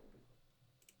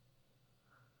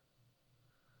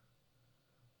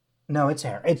 no, it's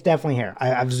hair. It's definitely hair.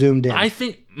 I've zoomed in. I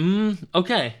think,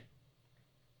 okay.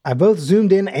 I both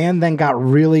zoomed in and then got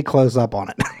really close up on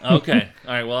it. Okay.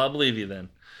 All right. Well, I'll believe you then.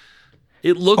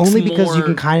 It looks Only because you more,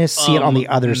 can kind of see it on the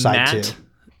other side matte too.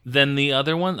 than the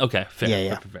other one. Okay. Fair.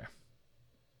 Yeah. Fair.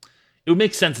 It would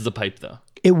make sense as a pipe, though.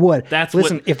 It would. That's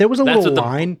Listen, what- if there was a that's little what the-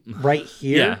 line right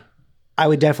here, Yeah. I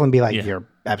would definitely be like, you're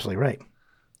absolutely right.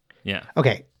 Yeah.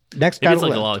 Okay, next Maybe guy it's to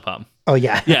like the a left. lollipop. Oh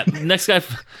yeah, Yeah. Next guy.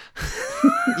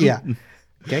 yeah.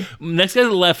 Okay, Next guy to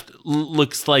the left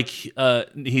looks like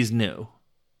he's new.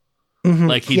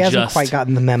 Like he hasn't quite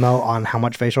gotten the memo on how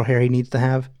much facial hair he needs to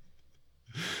have.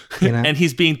 You know, and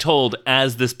he's being told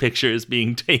as this picture is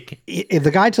being taken. if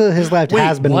the guy to his left Wait,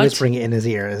 has been what? whispering it in his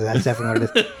ear, that's definitely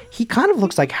what it is. He kind of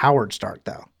looks like Howard Stark,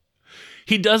 though.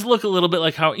 He does look a little bit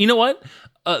like Howard. You know what?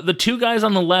 The two guys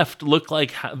on the left look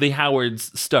like the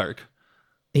Howards Stark.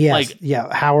 Yes, Like-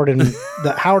 yeah, Howard and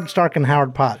the Howard Stark and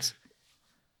Howard Potts.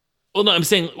 Well, no, I'm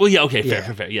saying. Well, yeah, okay, fair,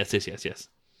 Yeah. fair. Yes.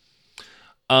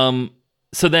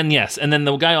 So then, yes, and then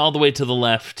the guy all the way to the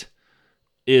left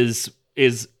is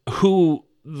who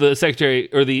the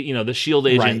secretary or the shield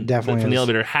agent Right, definitely from the is.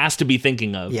 elevator has to be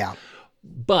thinking of. Yeah,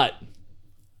 But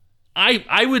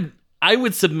I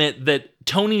would submit that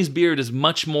Tony's beard is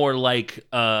much more like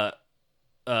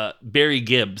Barry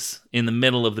Gibbs in the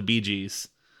middle of the Bee Gees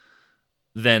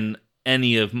than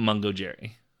any of Mungo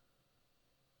Jerry.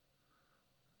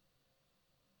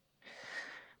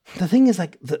 the thing is,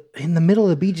 like, in the middle of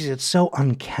the Bee Gees, it's so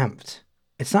unkempt.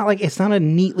 It's not a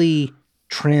neatly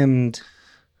trimmed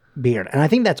beard, and I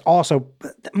think that's also.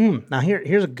 Now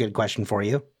here's a good question for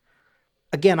you.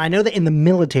 Again, I know that in the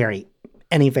military,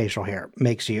 any facial hair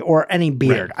makes you, or any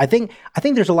beard. Right. I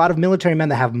think there's a lot of military men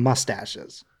that have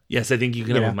mustaches. Yes, I think you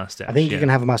can have a mustache. I think you can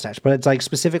have a mustache, but it's like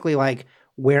specifically like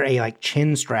where a like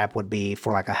chin strap would be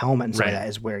for like a helmet and stuff like Right. that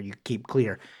is where you keep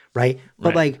clear, right? But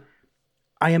Right. like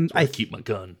I keep my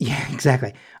gun. Yeah,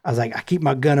 exactly. I was like, I keep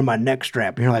my gun in my neck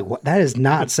strap. And you're like, what? That is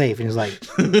not safe. And he's like,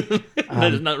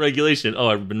 That is not regulation. Oh,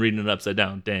 I've been reading it upside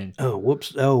down. Dang. oh,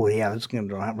 whoops. Oh, yeah, that's going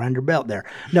to around your belt there.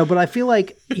 No, but I feel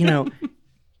like,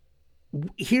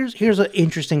 here's an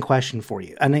interesting question for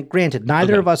you. And granted,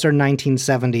 neither of us are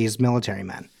 1970s military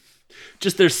men.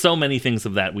 Just there's so many things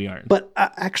of that we aren't. But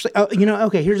actually,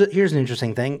 okay, here's an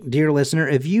interesting thing. Dear listener,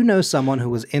 if you know someone who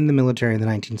was in the military in the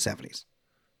 1970s,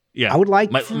 yeah, I would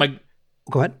like my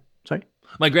go ahead. Sorry.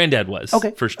 My granddad was.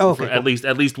 Okay. For cool. at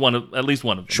least one of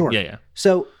them. Sure. Yeah.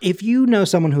 So if you know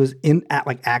someone who is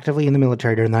actively in the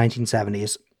military during the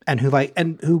 1970s and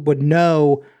who would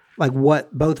know like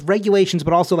what both regulations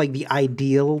but also like the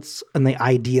ideals and the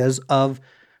ideas of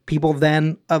people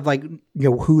then of like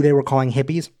who they were calling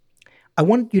hippies, I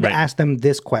want you to ask them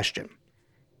this question.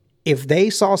 If they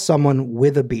saw someone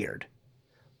with a beard,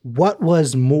 what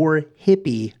was more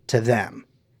hippie to them?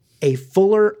 A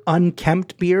fuller,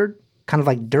 unkempt beard, kind of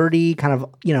like dirty, kind of,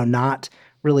 not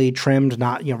really trimmed,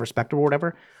 not, respectable or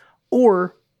whatever,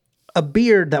 or a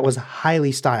beard that was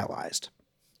highly stylized.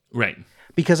 Right.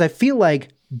 Because I feel like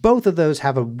both of those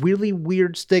have a really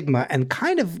weird stigma and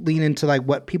kind of lean into like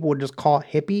what people would just call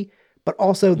hippie, but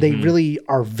also they really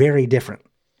are very different.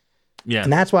 Yeah.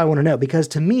 And that's why I want to know, because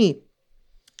to me,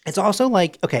 it's also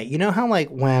like, okay, you know how like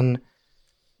when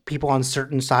people on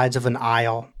certain sides of an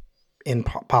aisle in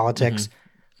politics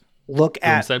look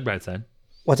Groom at side, bride side.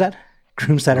 What's that?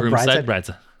 Groom side or bride side? Bride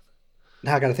side.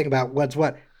 Now I got to think about what's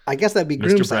what. I guess that'd be Mr.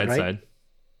 groom side, right? Side.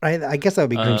 Right. I guess that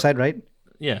would be groom side, right?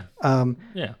 Yeah.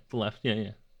 Yeah. The left.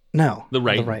 Yeah. No. The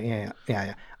right. The right.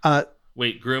 Yeah.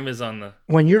 Wait. Groom is on the.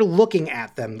 When you're looking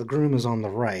at them, the groom is on the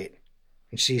right,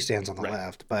 and she stands on the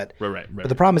left. But right. But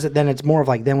the problem is that then it's more of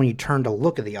like then when you turn to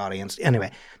look at the audience.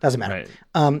 Anyway, doesn't matter.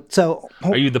 Right. So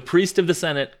are you the priest of the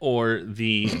Senate or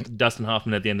the Dustin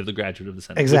Hoffman at the end of The Graduate of the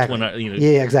Senate? Exactly. Which one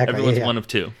yeah. Exactly. Everyone's one of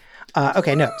two.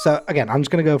 Okay. No. So again, I'm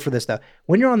just going to go for this though.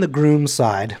 When you're on the groom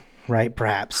side, right?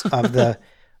 Perhaps of the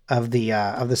of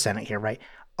the Senate here, right?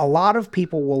 A lot of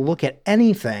people will look at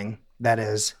anything that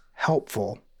is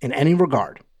helpful in any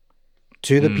regard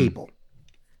to the people,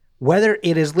 whether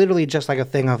it is literally just like a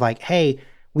thing of like, hey,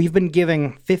 we've been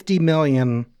giving $50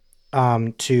 million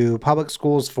to public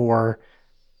schools for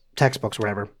textbooks or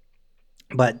whatever,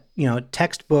 but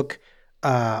textbook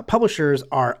publishers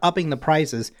are upping the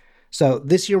prices, so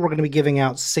this year we're going to be giving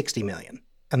out $60 million,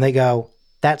 and they go,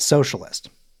 that's socialist,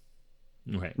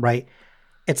 right?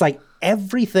 It's like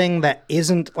everything that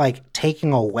isn't like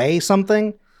taking away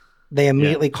something, they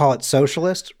immediately call it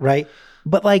socialist, right?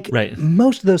 But like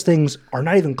most of those things are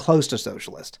not even close to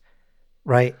socialist,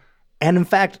 right? And in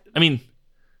fact, I mean,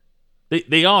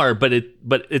 they are, but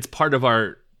it's part of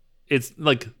our. It's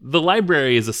like the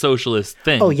library is a socialist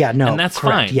thing. Oh yeah, no, and that's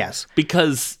correct, fine. Yes,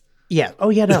 because yeah.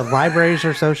 Oh yeah, no, libraries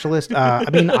are socialist. I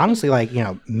mean, honestly, like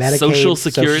Medicaid, Social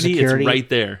Security is right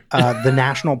there. The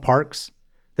national parks.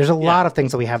 There's a lot of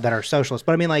things that we have that are socialist.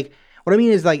 But I mean, like, what I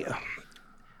mean is like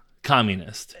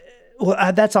communist.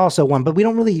 Well, that's also one, but we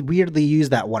don't really weirdly use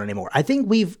that one anymore. I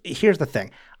think here's the thing.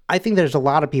 I think there's a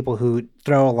lot of people who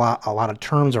throw a lot of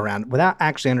terms around without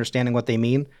actually understanding what they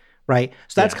mean, right?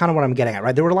 So that's kind of what I'm getting at,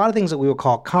 right? There were a lot of things that we would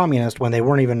call communist when they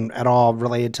weren't even at all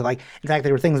related to like, in fact,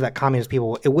 there were things that communist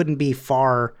people, it wouldn't be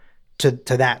far to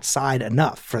that side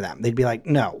enough for them. They'd be like,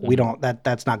 no, we don't,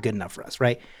 that's not good enough for us,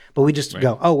 right? But we just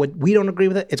go, oh, we don't agree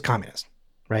with it, it's communist,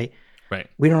 right? Right.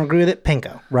 We don't agree with it,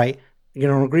 pinko, right? You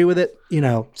don't agree with it,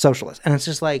 socialist. And it's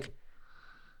just like,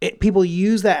 people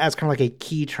use that as kind of like a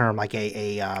key term, like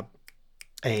a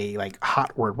like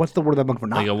hot word. What's the word I'm looking for?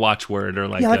 Like a watchword or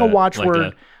like like a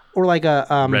watchword or like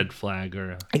a red flag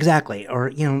or exactly,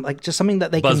 or like just something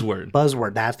that they buzzword.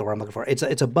 Buzzword. That's the word I'm looking for. It's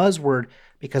a buzzword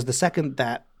because the second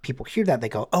that people hear that, they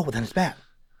go, oh, well, then it's bad.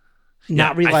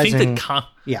 Not realizing. I think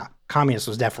that communist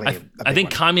was definitely. I think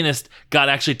communist got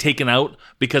actually taken out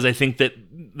because I think that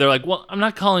they're like, well, I'm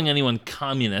not calling anyone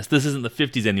communist. This isn't the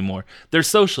 50s anymore. They're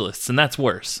socialists, and that's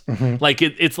worse. Like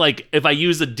it's like if I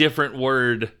use a different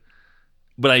word,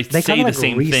 but I they say kind of the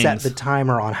same things. Reset the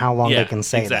timer on how long they can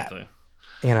say exactly.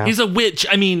 that. He's a witch.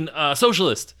 I mean,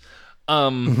 socialist.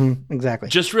 Exactly.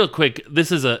 Just real quick,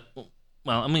 this is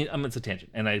it's a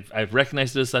tangent, and I've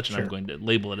recognized it as such, and I'm going to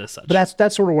label it as such. But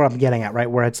that's sort of what I'm getting at, right?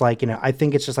 Where it's like, I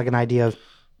think it's just like an idea of,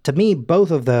 to me,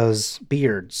 both of those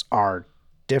beards are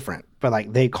different, but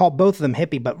like they call both of them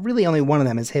hippie, but really only one of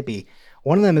them is hippie.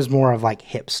 One of them is more of like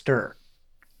hipster.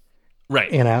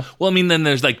 Right. Well, I mean, then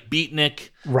there's like beatnik.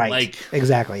 Right. Like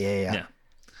exactly. Yeah.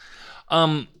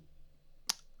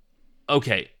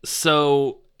 Okay.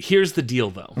 So here's the deal,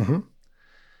 though.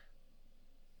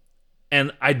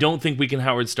 And I don't think we can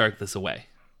Howard Stark this away.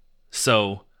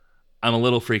 So I'm a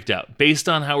little freaked out based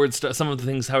on some of the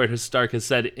things Howard Stark has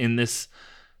said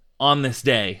on this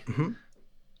day. Mm-hmm.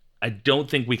 I don't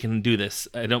think we can do this.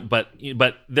 I don't, but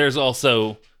there's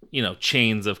also,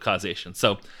 chains of causation.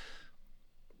 So,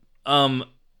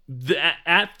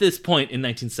 at this point in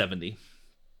 1970,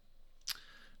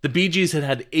 the Bee Gees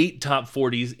had 8 top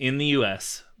 40s in the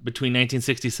U.S. between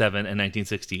 1967 and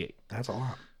 1968. That's a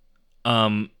lot.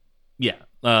 Yeah.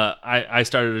 I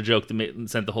started a joke that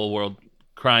sent the whole world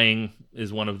crying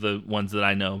is one of the ones that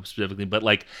I know specifically. But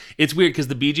like, it's weird because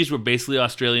the Bee Gees were basically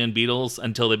Australian Beatles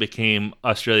until they became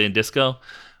Australian disco.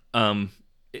 The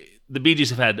Bee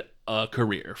Gees have had a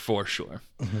career for sure.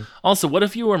 Mm-hmm. Also, what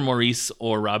if you were Maurice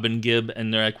or Robin Gibb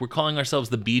and they're like, we're calling ourselves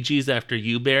the Bee Gees after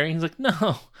you, Barry? He's like,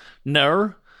 no.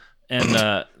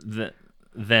 And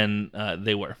then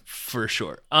they were for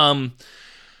sure.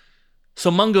 So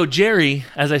Mungo Jerry,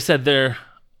 as I said, they're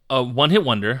a one-hit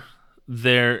wonder.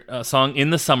 Their song "In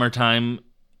the Summertime,"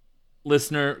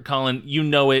 listener Colin, you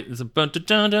know it. It's a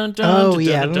oh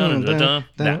yeah.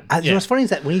 What's funny is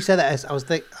that when you said that, I was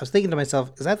thinking to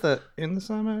myself, is that the "In the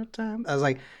Summertime"? I was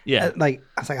like, I think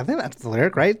that's the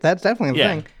lyric, right? That's definitely the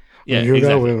thing. Yeah, when you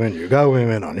exactly. go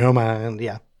women on your mind.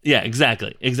 Yeah. Yeah,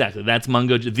 exactly. That's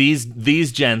Mungo.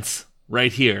 These gents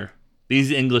right here,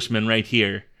 these Englishmen right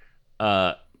here,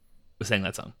 sang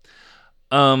that song.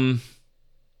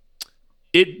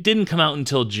 It didn't come out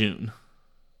until June.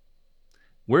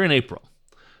 We're in April.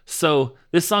 So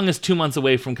this song is 2 months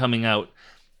away from coming out.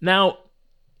 Now,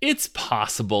 it's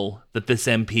possible that this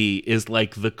MP is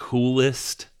like the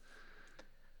coolest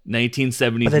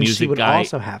 1970s music guy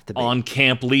also have to be on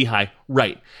Camp Lehigh.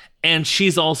 Right. And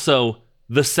she's also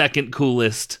the second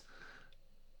coolest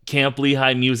Camp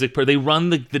Lehigh music. They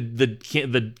run the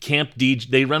camp DJ.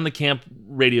 They run the camp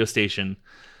radio station.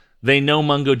 They know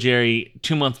Mungo Jerry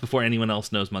 2 months before anyone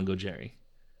else knows Mungo Jerry.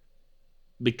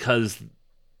 Because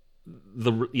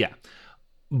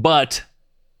but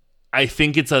I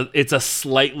think it's a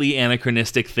slightly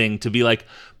anachronistic thing to be like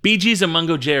Bee Gees and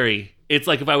Mungo Jerry. It's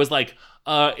like if I was like,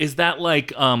 is that like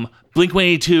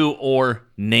Blink-182 or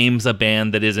names a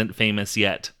band that isn't famous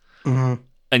yet, and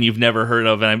you've never heard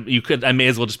of, and I may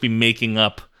as well just be making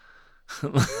up.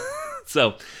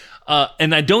 So,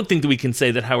 and I don't think that we can say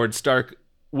that Howard Stark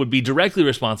would be directly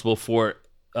responsible for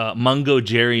Mungo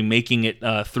Jerry making it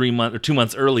 2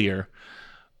 months earlier,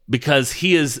 because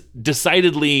he is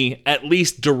decidedly at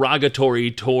least derogatory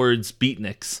towards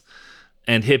beatniks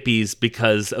and hippies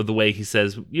because of the way he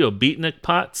says, you know, beatnik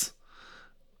pots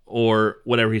or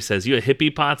whatever he says, you know,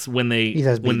 hippie pots when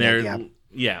they're.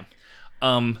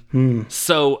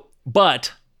 So,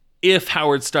 but if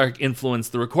Howard Stark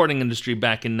influenced the recording industry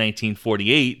back in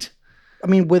 1948, I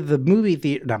mean, with the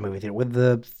with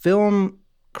the film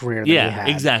career that he had.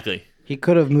 Exactly. He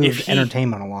could have moved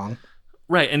entertainment along.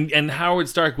 Right, and Howard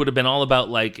Stark would have been all about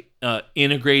like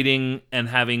integrating and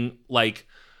having like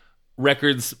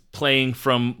records playing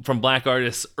from black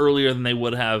artists earlier than they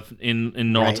would have in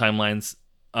normal timelines.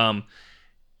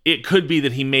 It could be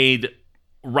that he made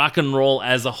rock and roll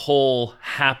as a whole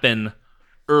happen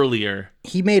earlier.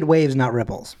 He made waves, not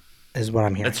ripples, is what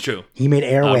I'm hearing. That's true. He made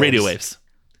airwaves. Radio waves.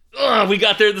 Oh, we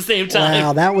got there at the same time.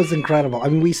 Wow, that was incredible. I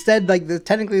mean, we said like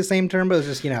technically the same term, but it was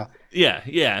just,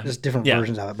 just different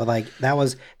versions of it. But like that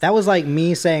was like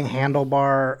me saying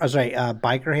biker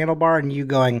handlebar, and you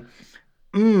going,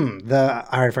 I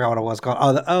already forgot what it was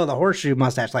called. The horseshoe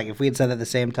mustache. Like if we had said it at the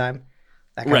same time,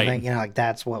 that kind of thing. Like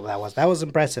that's what that was. That was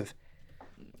impressive.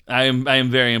 I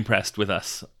am very impressed with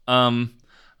us.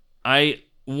 I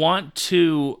want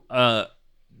to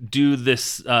do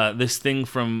this thing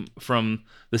from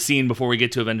the scene before we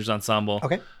get to Avengers Ensemble.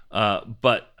 Okay.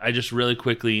 But I just really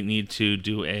quickly need to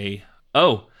do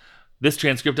this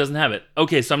transcript doesn't have it.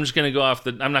 Okay, so I'm just going to go off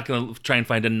I'm not going to try and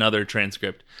find another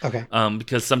transcript. Okay.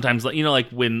 Because sometimes, like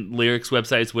when lyrics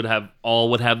websites would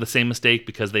have the same mistake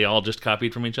because they all just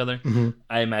copied from each other. Mm-hmm.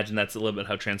 I imagine that's a little bit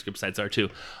how transcript sites are too.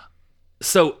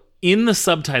 So in the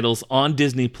subtitles on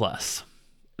Disney Plus,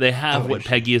 they have what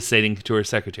Peggy is saying to her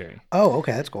secretary. Oh,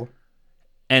 okay, that's cool.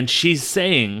 And she's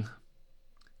saying,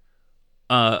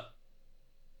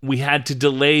 we had to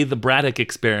delay the Braddock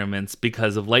experiments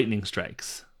because of lightning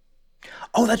strikes.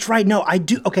 Oh, that's right. No, I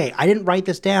do. Okay, I didn't write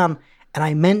this down, and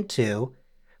I meant to,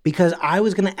 because I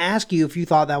was going to ask you if you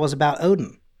thought that was about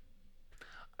Odin.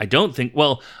 I don't think.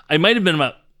 Well, I might have been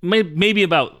maybe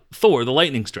about Thor, the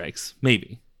lightning strikes,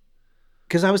 maybe.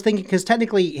 Because I was thinking, because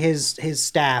technically his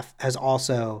staff has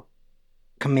also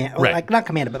not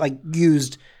commanded, but like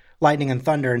used lightning and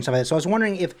thunder and stuff like that. So I was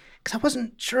wondering because I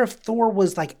wasn't sure if Thor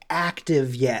was like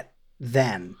active yet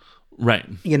then. Right.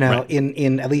 In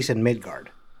at least in Midgard.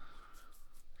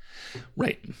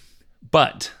 Right.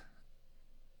 But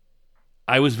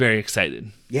I was very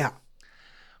excited Yeah.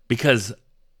 because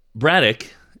Braddock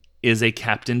is a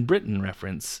Captain Britain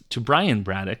reference to Brian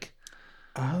Braddock.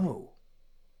 Oh.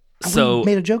 So we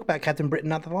made a joke about Captain Britain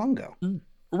not that long ago.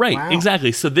 right, Wow.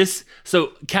 exactly. So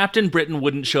Captain Britain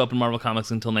wouldn't show up in Marvel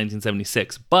Comics until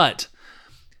 1976, but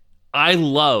I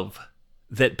love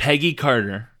that Peggy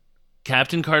Carter,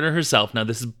 Captain Carter herself. Now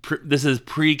this is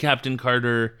pre Captain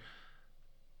Carter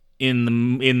in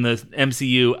the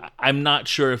MCU. I'm not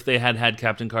sure if they had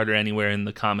Captain Carter anywhere in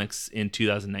the comics in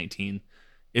 2019.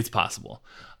 It's possible.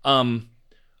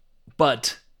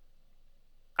 But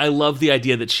I love the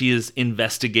idea that she is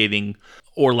investigating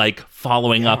or like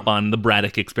following up on the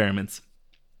Braddock experiments.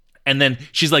 And then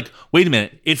she's like, wait a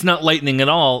minute, it's not lightning at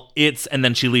all. And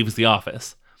then she leaves the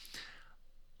office.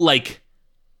 Like,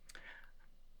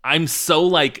 I'm so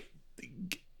like,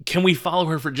 can we follow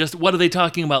her for just, what are they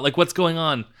talking about? Like, what's going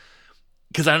on?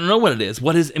 Because I don't know what it is.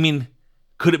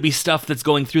 Could it be stuff that's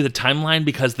going through the timeline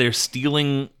because they're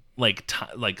stealing like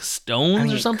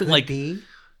stones or something? Could be.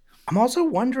 I'm also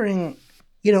wondering,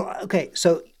 okay,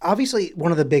 so obviously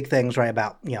one of the big things, right,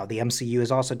 about, the MCU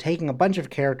is also taking a bunch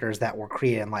of characters that were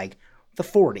created in like the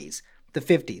 40s, the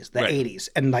 50s, the 80s,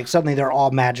 and like suddenly they're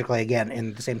all magically again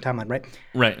in the same timeline, right?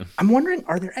 Right. I'm wondering,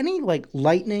 are there any like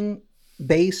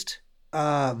lightning-based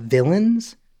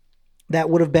villains that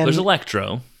would have been... There's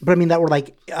Electro. But I mean, that were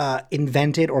like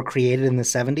invented or created in the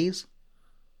 70s?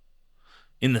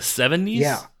 In the 70s?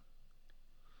 Yeah.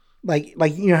 Like how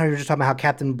you were just talking about how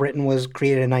Captain Britain was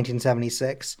created in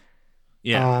 1976.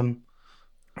 Yeah.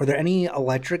 Are there any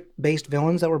electric-based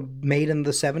villains that were made in the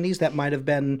 70s that might have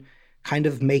been kind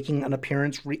of making an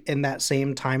appearance in that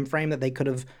same time frame that they could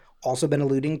have also been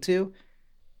alluding to?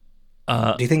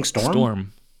 Do you think Storm?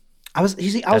 Storm. I was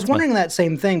wondering that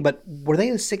same thing, but were they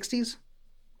the 60s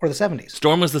or the 70s?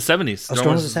 Storm was the 70s. Oh,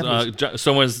 Storm was the 70s.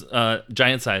 Storm was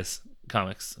Giant Size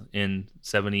Comics in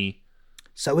 70.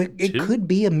 So it could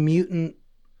be a mutant,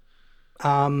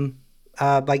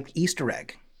 like Easter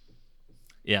egg.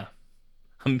 Yeah,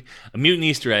 a mutant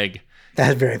Easter egg.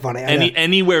 That's very funny.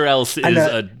 Anywhere else is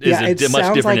a much it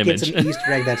sounds different like image. It's an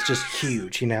Easter egg that's just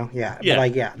huge, Yeah.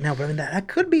 Yeah. But I mean that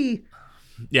could be.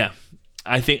 Yeah,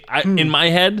 I think in my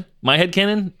head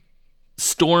canon,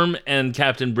 Storm and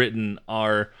Captain Britain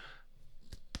are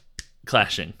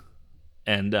clashing,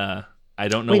 and I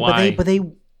don't know why.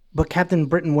 But Captain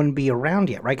Britain wouldn't be around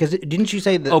yet, right? Because didn't you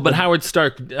say that? Oh, but Howard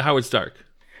Stark.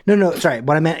 No. Sorry,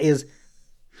 what I meant is,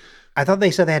 I thought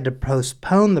they said they had to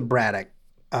postpone the Braddock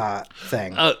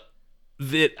thing.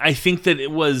 I think that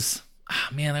it was.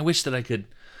 Man, I wish that I could.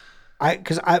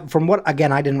 Because from what,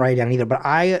 again, I didn't write it down either, but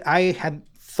I had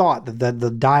thought that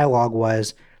the dialogue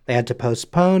was they had to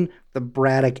postpone the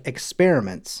Braddock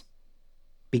experiments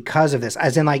because of this,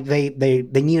 as in like they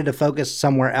needed to focus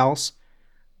somewhere else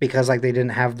because like they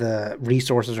didn't have the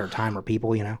resources or time or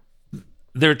people,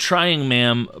 They're trying,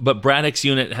 ma'am, but Braddock's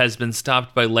unit has been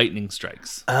stopped by lightning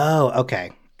strikes. Oh,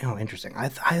 okay. Oh, interesting. I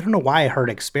don't know why I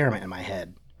heard experiment in my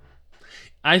head.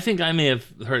 I think I may have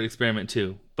heard experiment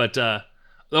too, but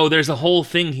there's a whole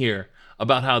thing here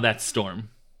about how that's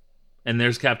Storm, and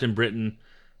there's Captain Britain.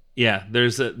 Yeah,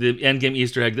 there's the Endgame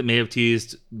Easter egg that may have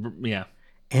teased. Yeah,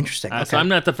 interesting. Okay. So I'm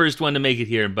not the first one to make it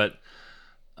here, but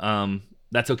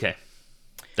that's okay.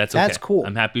 That's cool.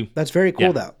 I'm happy. That's very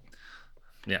cool, though.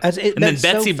 Yeah, and then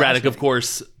Betsy Braddock, of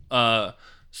course,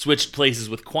 switched places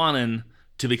with Quanon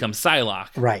to become Psylocke,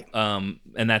 right? And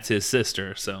that's his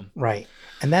sister. So right,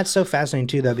 and that's so fascinating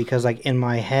too, though, because like in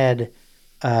my head,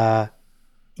 the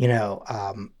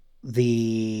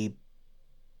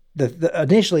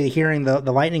initially hearing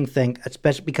the lightning thing,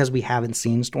 especially because we haven't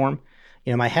seen Storm.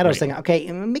 In my head, I was thinking, okay,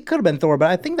 it could have been Thor, but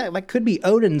I think that like could be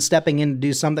Odin stepping in to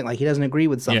do something. Like he doesn't agree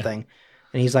with something,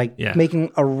 and he's like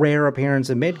making a rare appearance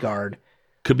in Midgard.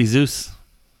 Could be Zeus.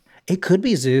 It could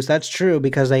be Zeus. That's true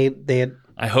because they had.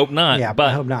 I hope not. Yeah, but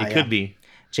I hope not. It could be.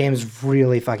 James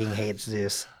really fucking hates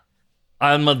Zeus.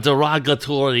 I'm a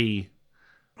derogatory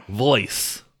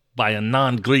voice by a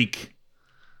non-Greek.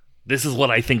 This is what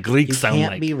I think Greeks sound like. You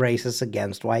can't be racist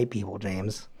against white people,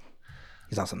 James.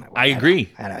 He's also not white. I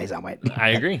agree. I know he's not white. I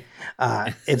agree.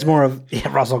 It's more of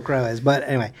Russell Crowe is, but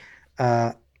anyway,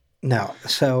 no.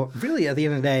 So really, at the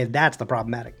end of the day, that's the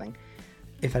problematic thing.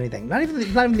 If anything, not even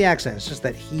the accent. It's just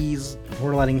that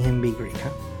we're letting him be Greek.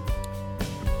 Huh?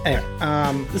 Anyway,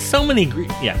 there's so many Greek.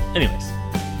 Yeah. Anyways,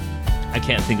 I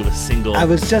can't think of a single. I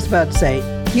was just about to say,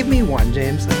 give me one,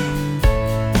 James.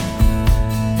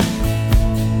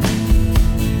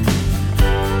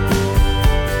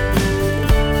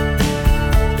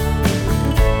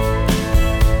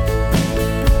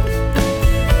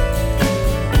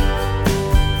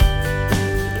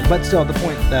 But still, the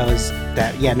point, though, is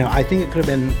that, I think it could have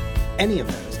been any of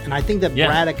those. And I think that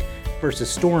Braddock versus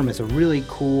Storm is a really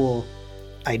cool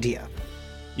idea.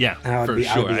 Yeah, and I would be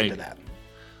into that.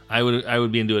 I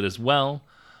would be into it as well.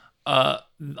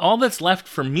 All that's left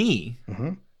for me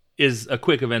is a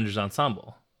quick Avengers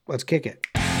ensemble. Let's kick it.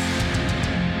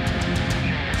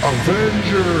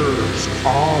 Avengers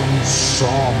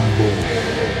Ensemble.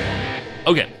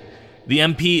 Okay. The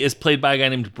MP is played by a guy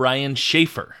named Brian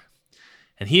Schaefer.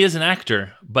 And he is an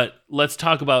actor, but let's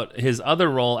talk about his other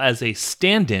role as a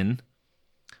stand-in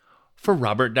for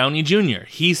Robert Downey Jr.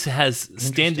 He has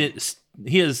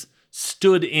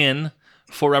stood in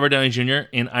for Robert Downey Jr.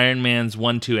 in Iron Man's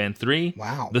 1, 2, and 3.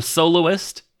 Wow. The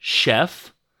Soloist,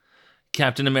 Chef,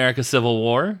 Captain America Civil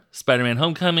War, Spider-Man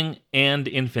Homecoming, and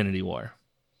Infinity War.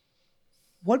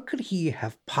 What could he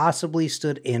have possibly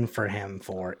stood in for him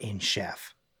for in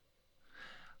Chef?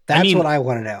 That's what I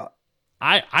want to know.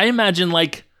 I imagine,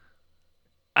 like,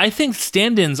 I think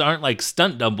stand-ins aren't like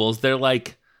stunt doubles. They're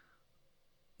like,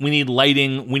 we need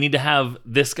lighting. We need to have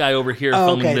this guy over here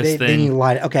filming this thing. They need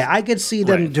lighting. Okay, I could see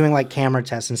them doing like camera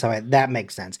tests and stuff like that. That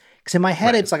makes sense. Because in my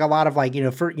head, it's like a lot of like,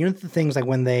 the things like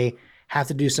when they have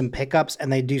to do some pickups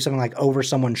and they do something like over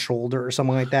someone's shoulder or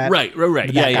something like that. Right.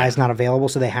 But that guy's not available,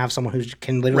 so they have someone who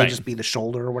can literally just be the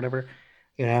shoulder or whatever,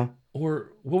 Or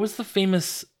what was the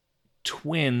famous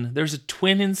twin? There's a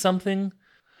twin in something.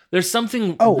 There's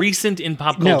something recent in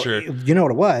pop culture. No, you know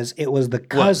what it was? It was the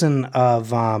cousin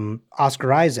of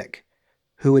Oscar Isaac,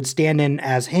 who would stand in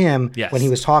as him when he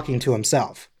was talking to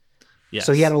himself. Yes.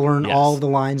 So he had to learn all of the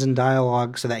lines and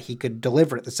dialogue so that he could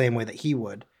deliver it the same way that he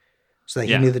would, so that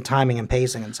he knew the timing and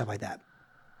pacing and stuff like that.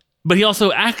 But he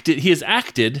also acted. He has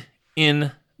acted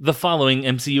in the following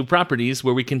MCU properties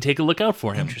where we can take a look out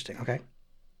for him. Interesting. Okay.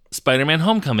 Spider-Man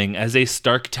Homecoming as a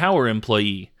Stark Tower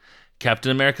employee.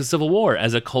 Captain America Civil War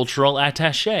as a cultural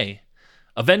attaché.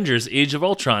 Avengers Age of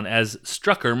Ultron as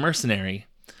Strucker Mercenary.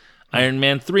 Iron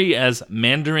Man 3 as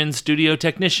Mandarin Studio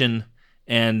Technician.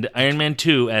 And Iron Man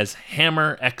 2 as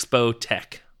Hammer Expo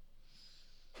Tech.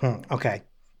 Okay.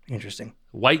 Interesting.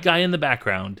 White guy in the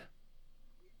background.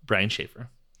 Brian Schaefer.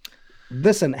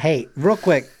 Listen, hey, real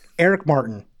quick, Eric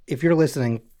Martin, if you're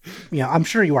listening, I'm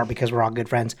sure you are because we're all good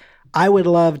friends. I would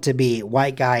love to be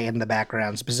white guy in the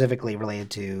background, specifically related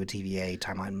to TVA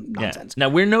timeline nonsense. Yeah.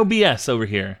 Now, we're no BS over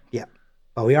here. Yeah.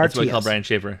 But we are That's TS. what I call Brian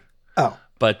Schaefer. Oh.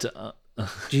 But...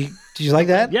 Did you like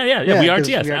that? Yeah. We are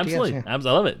TS. Absolutely. TS, I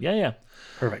love it. Yeah.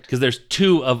 Perfect. Because there's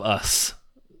two of us.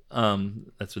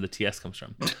 That's where the TS comes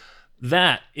from.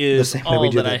 That is the same all way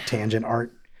we do that tangent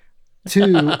art.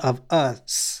 Two of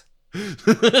us.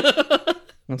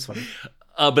 That's funny.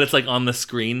 But it's like on the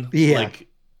screen. Yeah.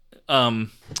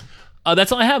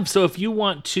 That's all I have. So if you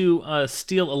want to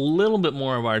steal a little bit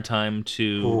more of our time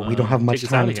to, we don't have much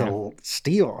time to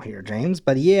steal here, James.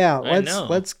 But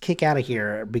let's kick out of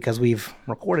here because we've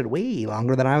recorded way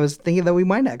longer than I was thinking that we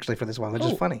might actually for this one, which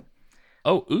is funny.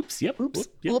 Oh, oops. Yep.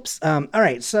 Oops. All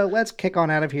right. So let's kick on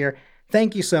out of here.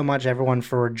 Thank you so much, everyone,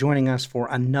 for joining us for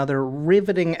another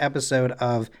riveting episode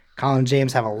of Colin and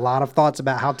James Have a Lot of Thoughts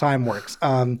About How Time Works.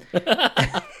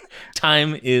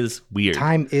 Time is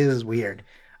weird.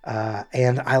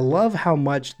 And I love how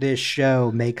much this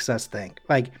show makes us think.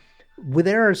 Like,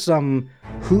 there are some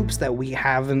hoops that we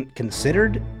haven't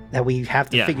considered that we have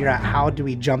to figure out how do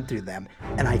we jump through them.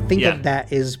 And I think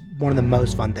that is one of the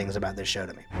most fun things about this show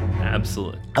to me.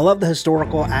 Absolutely. I love the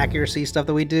historical accuracy stuff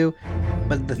that we do,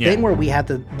 but the thing where we have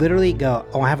to literally go,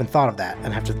 I haven't thought of that,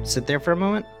 and have to sit there for a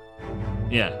moment.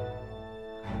 Yeah.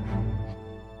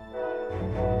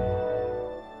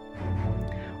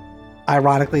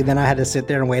 Ironically, then I had to sit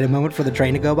there and wait a moment for the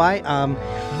train to go by.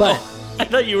 But I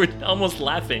thought you were almost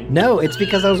laughing. No, it's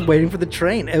because I was waiting for the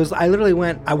train. I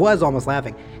was almost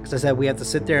laughing because I said we have to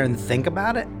sit there and think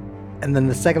about it. And then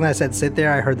the second I said sit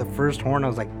there, I heard the first horn. I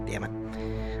was like, damn it.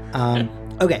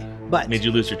 Okay, but made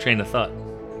you lose your train of thought.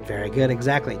 Very good,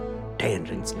 exactly.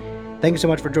 Tangents. Thank you so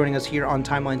much for joining us here on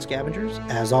Timeline Scavengers.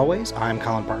 As always, I'm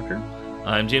Colin Parker.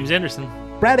 I'm James Anderson.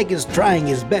 Braddock is trying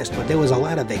his best, but there was a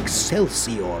lot of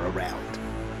Excelsior around.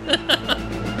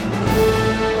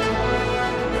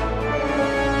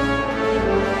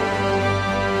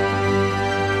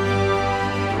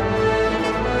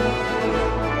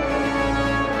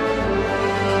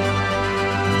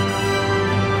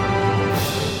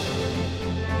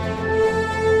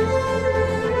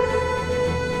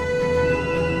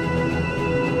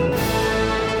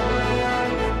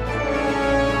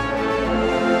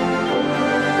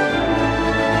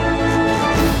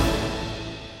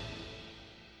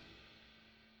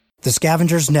 The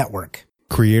Scavengers Network.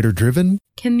 Creator-driven.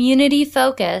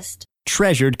 Community-focused.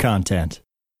 Treasured content.